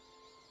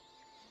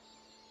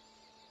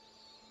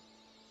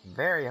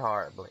 Very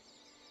horribly.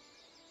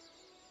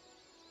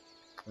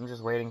 I'm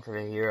just waiting for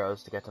the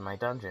heroes to get to my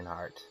dungeon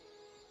heart.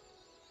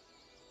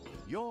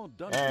 Your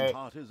dungeon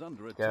heart is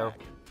under attack.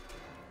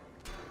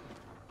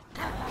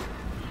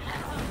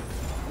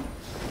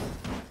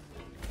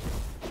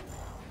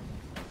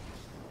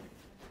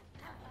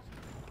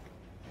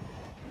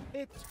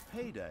 It's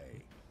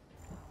payday.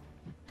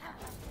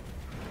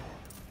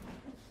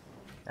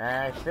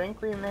 I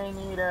think we may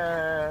need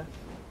a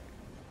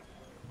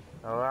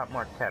lot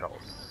more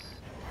kettles.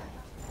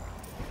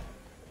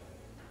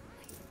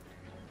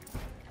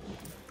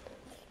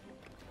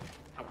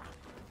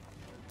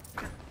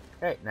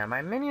 Hey, now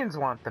my minions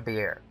want the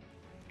beer.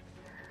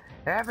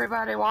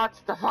 Everybody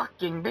wants the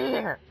fucking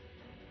beer!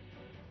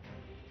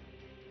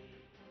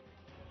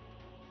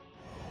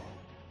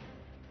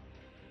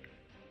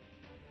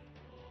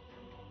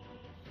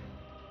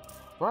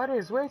 What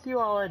is with you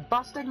all and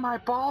busting my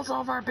balls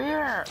over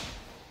beer?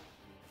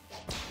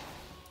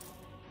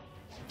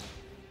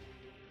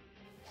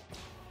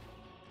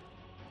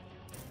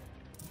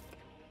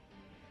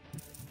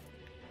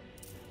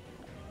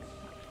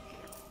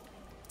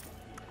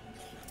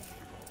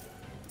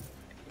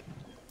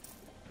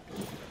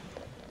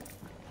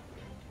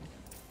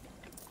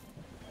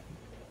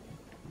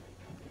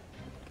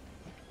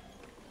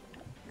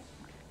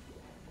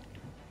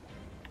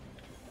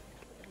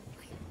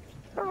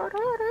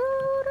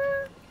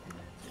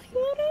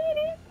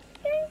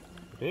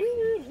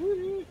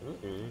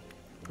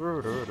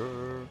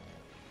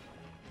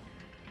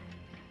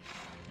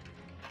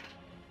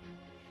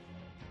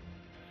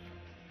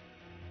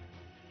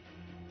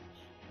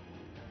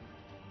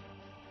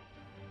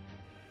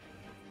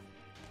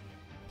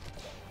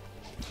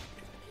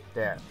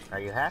 There, are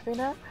you happy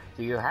now?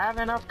 Do you have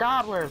enough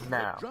gobblers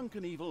now? The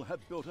drunken evil had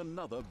built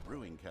another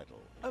brewing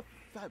kettle. A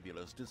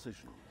fabulous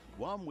decision.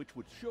 One which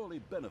would surely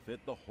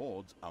benefit the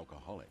Horde's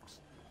alcoholics.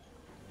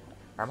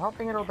 I'm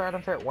hoping it'll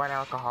benefit one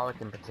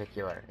alcoholic in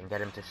particular, and get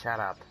him to shut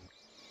up.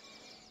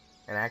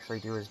 And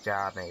actually do his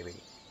job, maybe.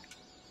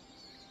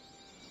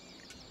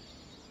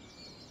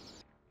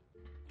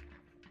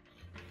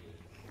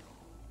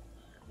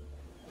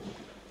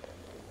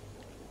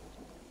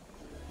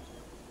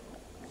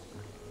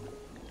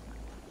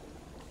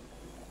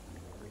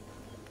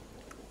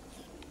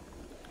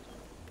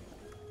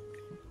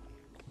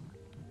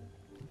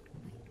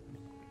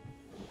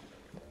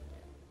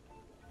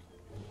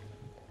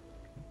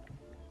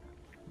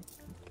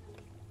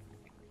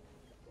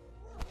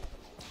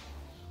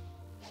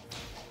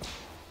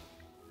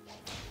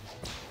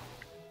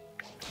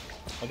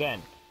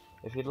 Again,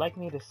 if you'd like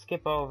me to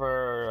skip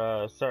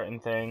over certain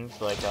things,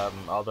 like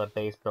all the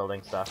base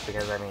building stuff,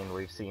 because I mean,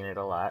 we've seen it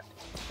a lot,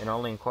 and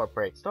only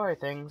incorporate story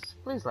things,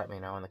 please let me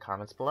know in the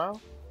comments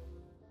below.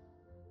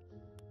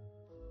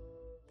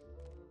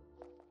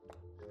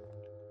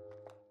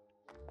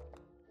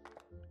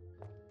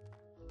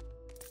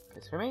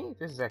 Because for me,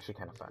 this is actually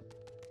kind of fun.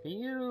 For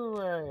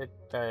you,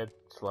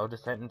 slow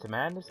descent into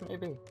madness,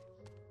 maybe?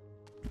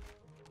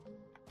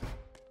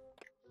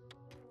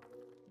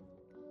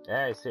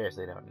 I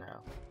seriously don't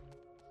know.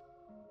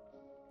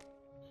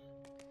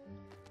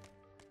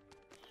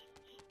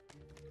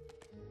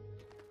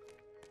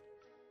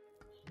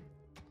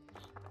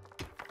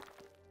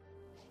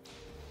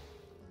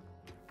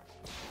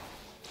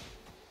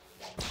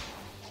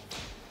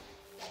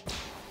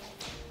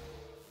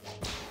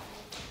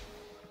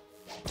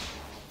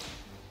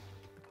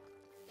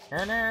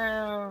 Oh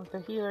no!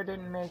 The healer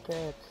didn't make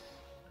it!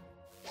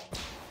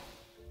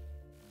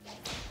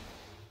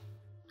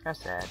 How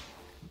sad.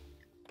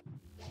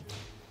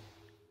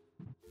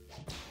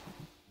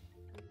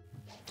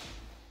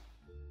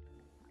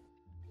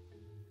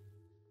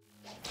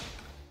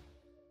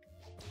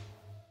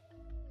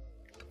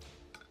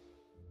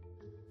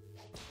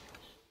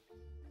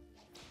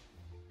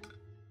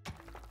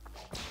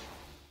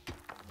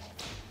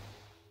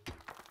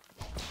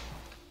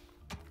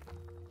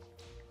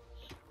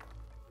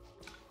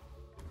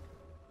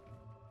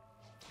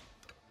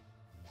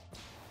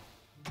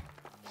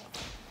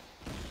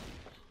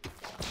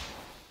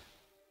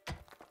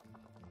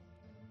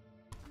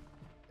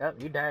 Oh,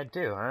 you died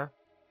too, huh?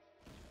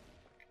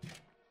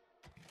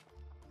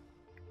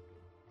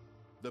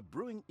 The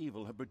brewing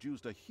evil had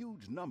produced a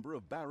huge number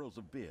of barrels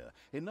of beer,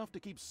 enough to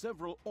keep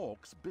several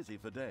orcs busy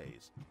for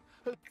days.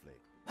 Hopefully.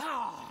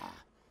 Ah,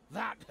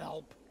 that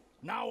help.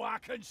 Now I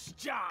can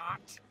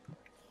start.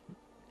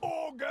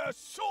 Ogre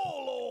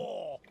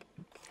solo.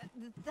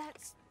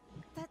 That's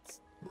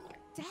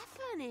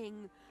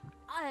deafening.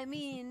 I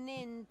mean,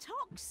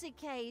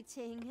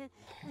 intoxicating.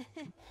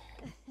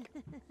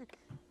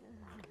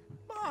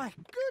 My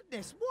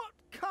goodness, what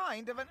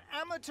kind of an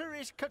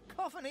amateurish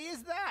cacophony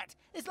is that?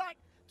 It's like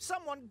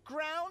someone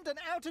ground an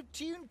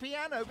out-of-tune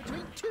piano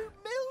between two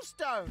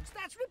millstones.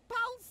 That's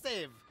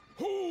repulsive.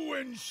 Who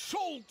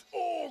insult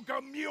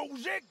ogre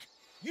music?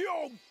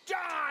 You'll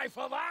die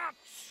for that.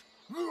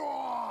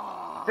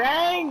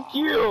 Thank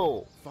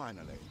you!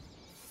 Finally,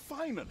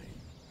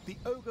 the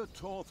ogre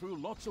tore through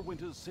lots of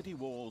Winter's city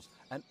walls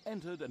and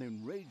entered an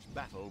enraged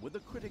battle with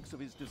the critics of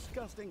his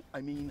disgusting,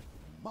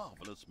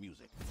 marvelous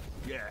music.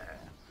 Yeah,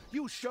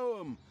 you show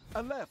 'em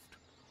a left,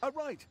 a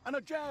right, and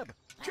a jab.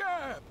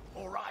 Jab,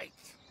 all right.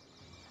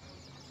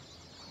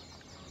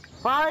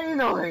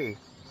 Finally!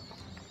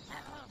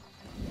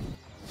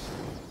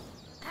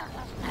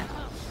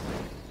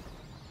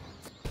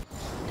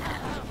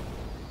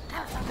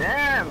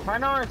 Damn! If I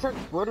known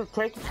it would have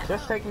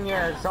just taken your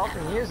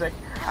insulting music,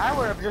 I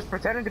would have just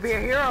pretended to be a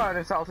hero and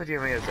insulted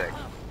your music.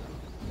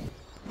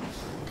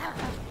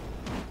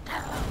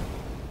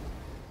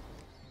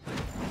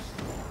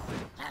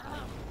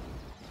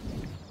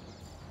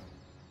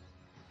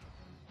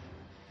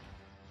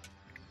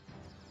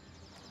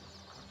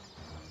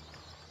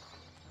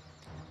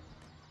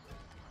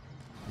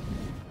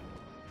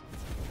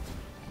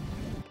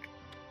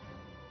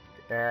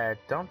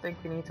 Don't think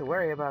we need to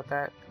worry about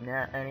that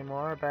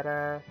anymore,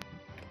 but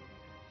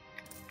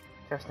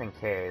just in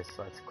case,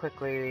 let's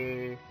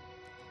quickly...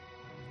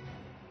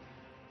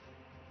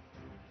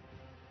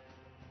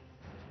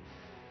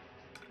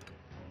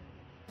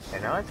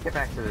 Okay, now let's get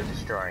back to the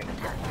destroying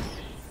things.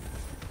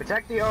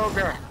 Protect the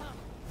Ogre!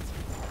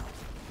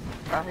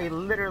 He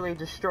literally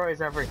destroys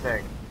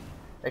everything.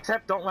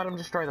 Except don't let him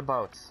destroy the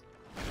boats.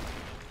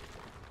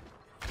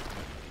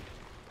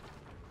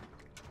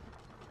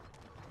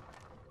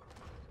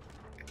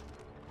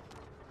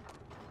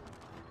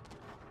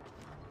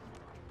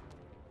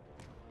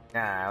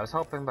 Nah, I was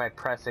hoping by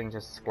pressing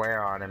just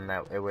square on him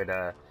that it would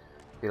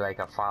be like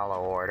a follow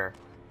order.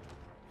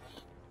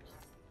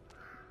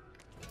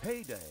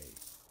 Payday.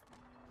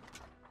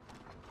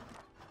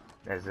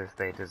 As if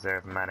they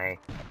deserve money.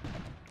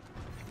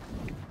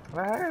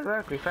 Well, hey,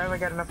 look, we finally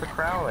got enough of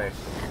Crowley.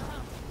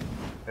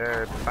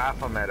 Or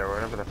Baphomet, or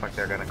whatever the fuck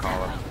they're gonna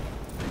call him.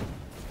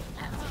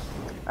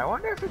 I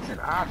wonder if it's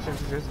an option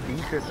to just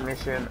beat this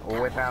mission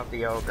without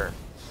the Ogre.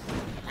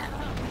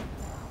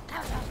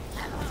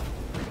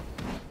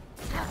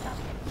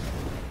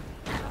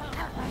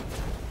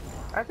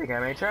 I think I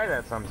may try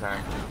that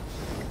sometime.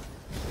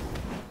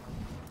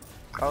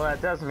 Oh,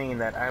 that does mean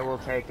that I will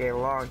take a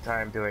long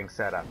time doing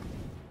setup.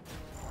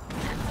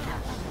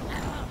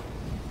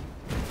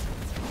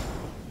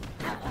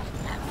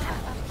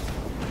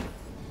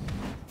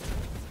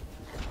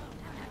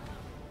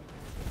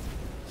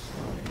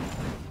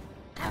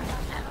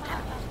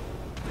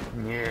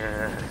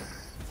 Yes.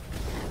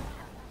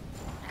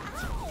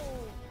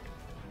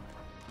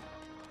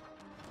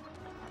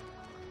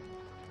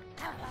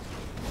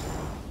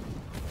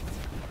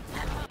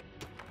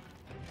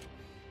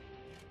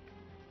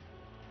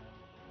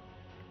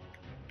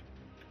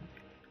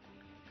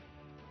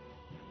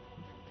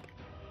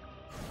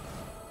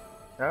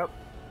 Oh.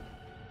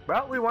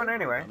 Well, we won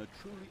anyway. Done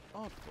a truly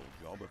artful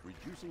job of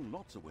reducing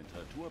lots of winter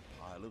to a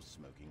pile of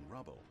smoking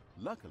rubble.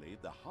 Luckily,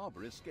 the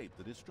harbor escaped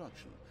the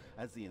destruction,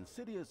 as the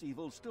insidious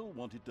evil still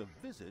wanted to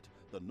visit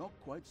the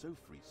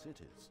not-quite-so-free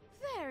cities.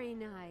 Very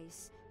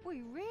nice.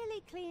 We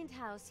really cleaned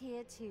house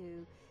here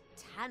too.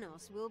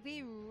 Tanos will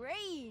be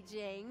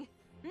raging.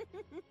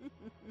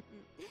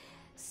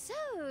 So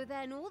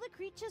then all the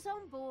creatures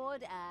on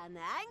board and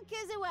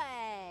anchors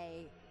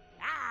away.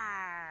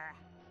 Arr!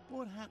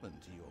 What happened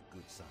to your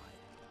good side?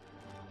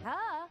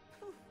 Huh?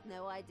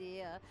 No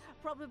idea.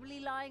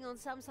 Probably lying on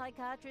some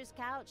psychiatrist's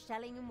couch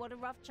telling him what a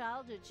rough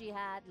childhood she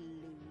had.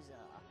 Loser.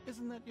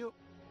 Isn't that your...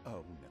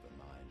 Oh, never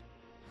mind.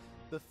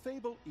 The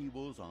Fable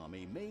Evil's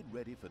army made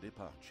ready for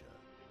departure.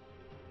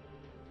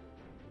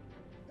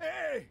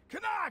 Hey,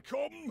 can I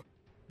come?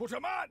 But I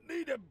might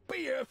need a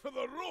beer for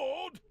the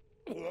road.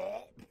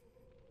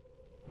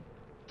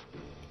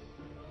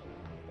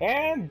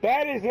 And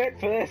that is it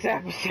for this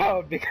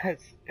episode, because...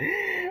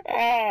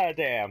 ah,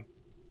 damn.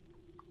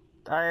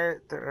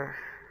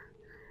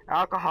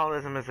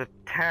 Alcoholism is a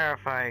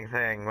terrifying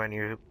thing when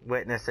you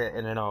witness it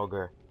in an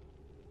ogre.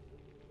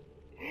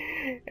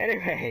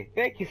 Anyway,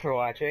 thank you for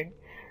watching.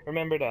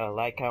 Remember to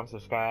like, comment,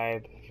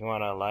 subscribe if you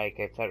want to like,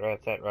 etc.,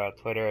 etc.,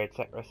 Twitter,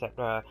 etc.,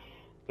 etc.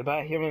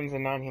 Goodbye, humans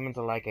and non-humans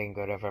alike, and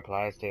good if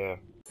applies to you.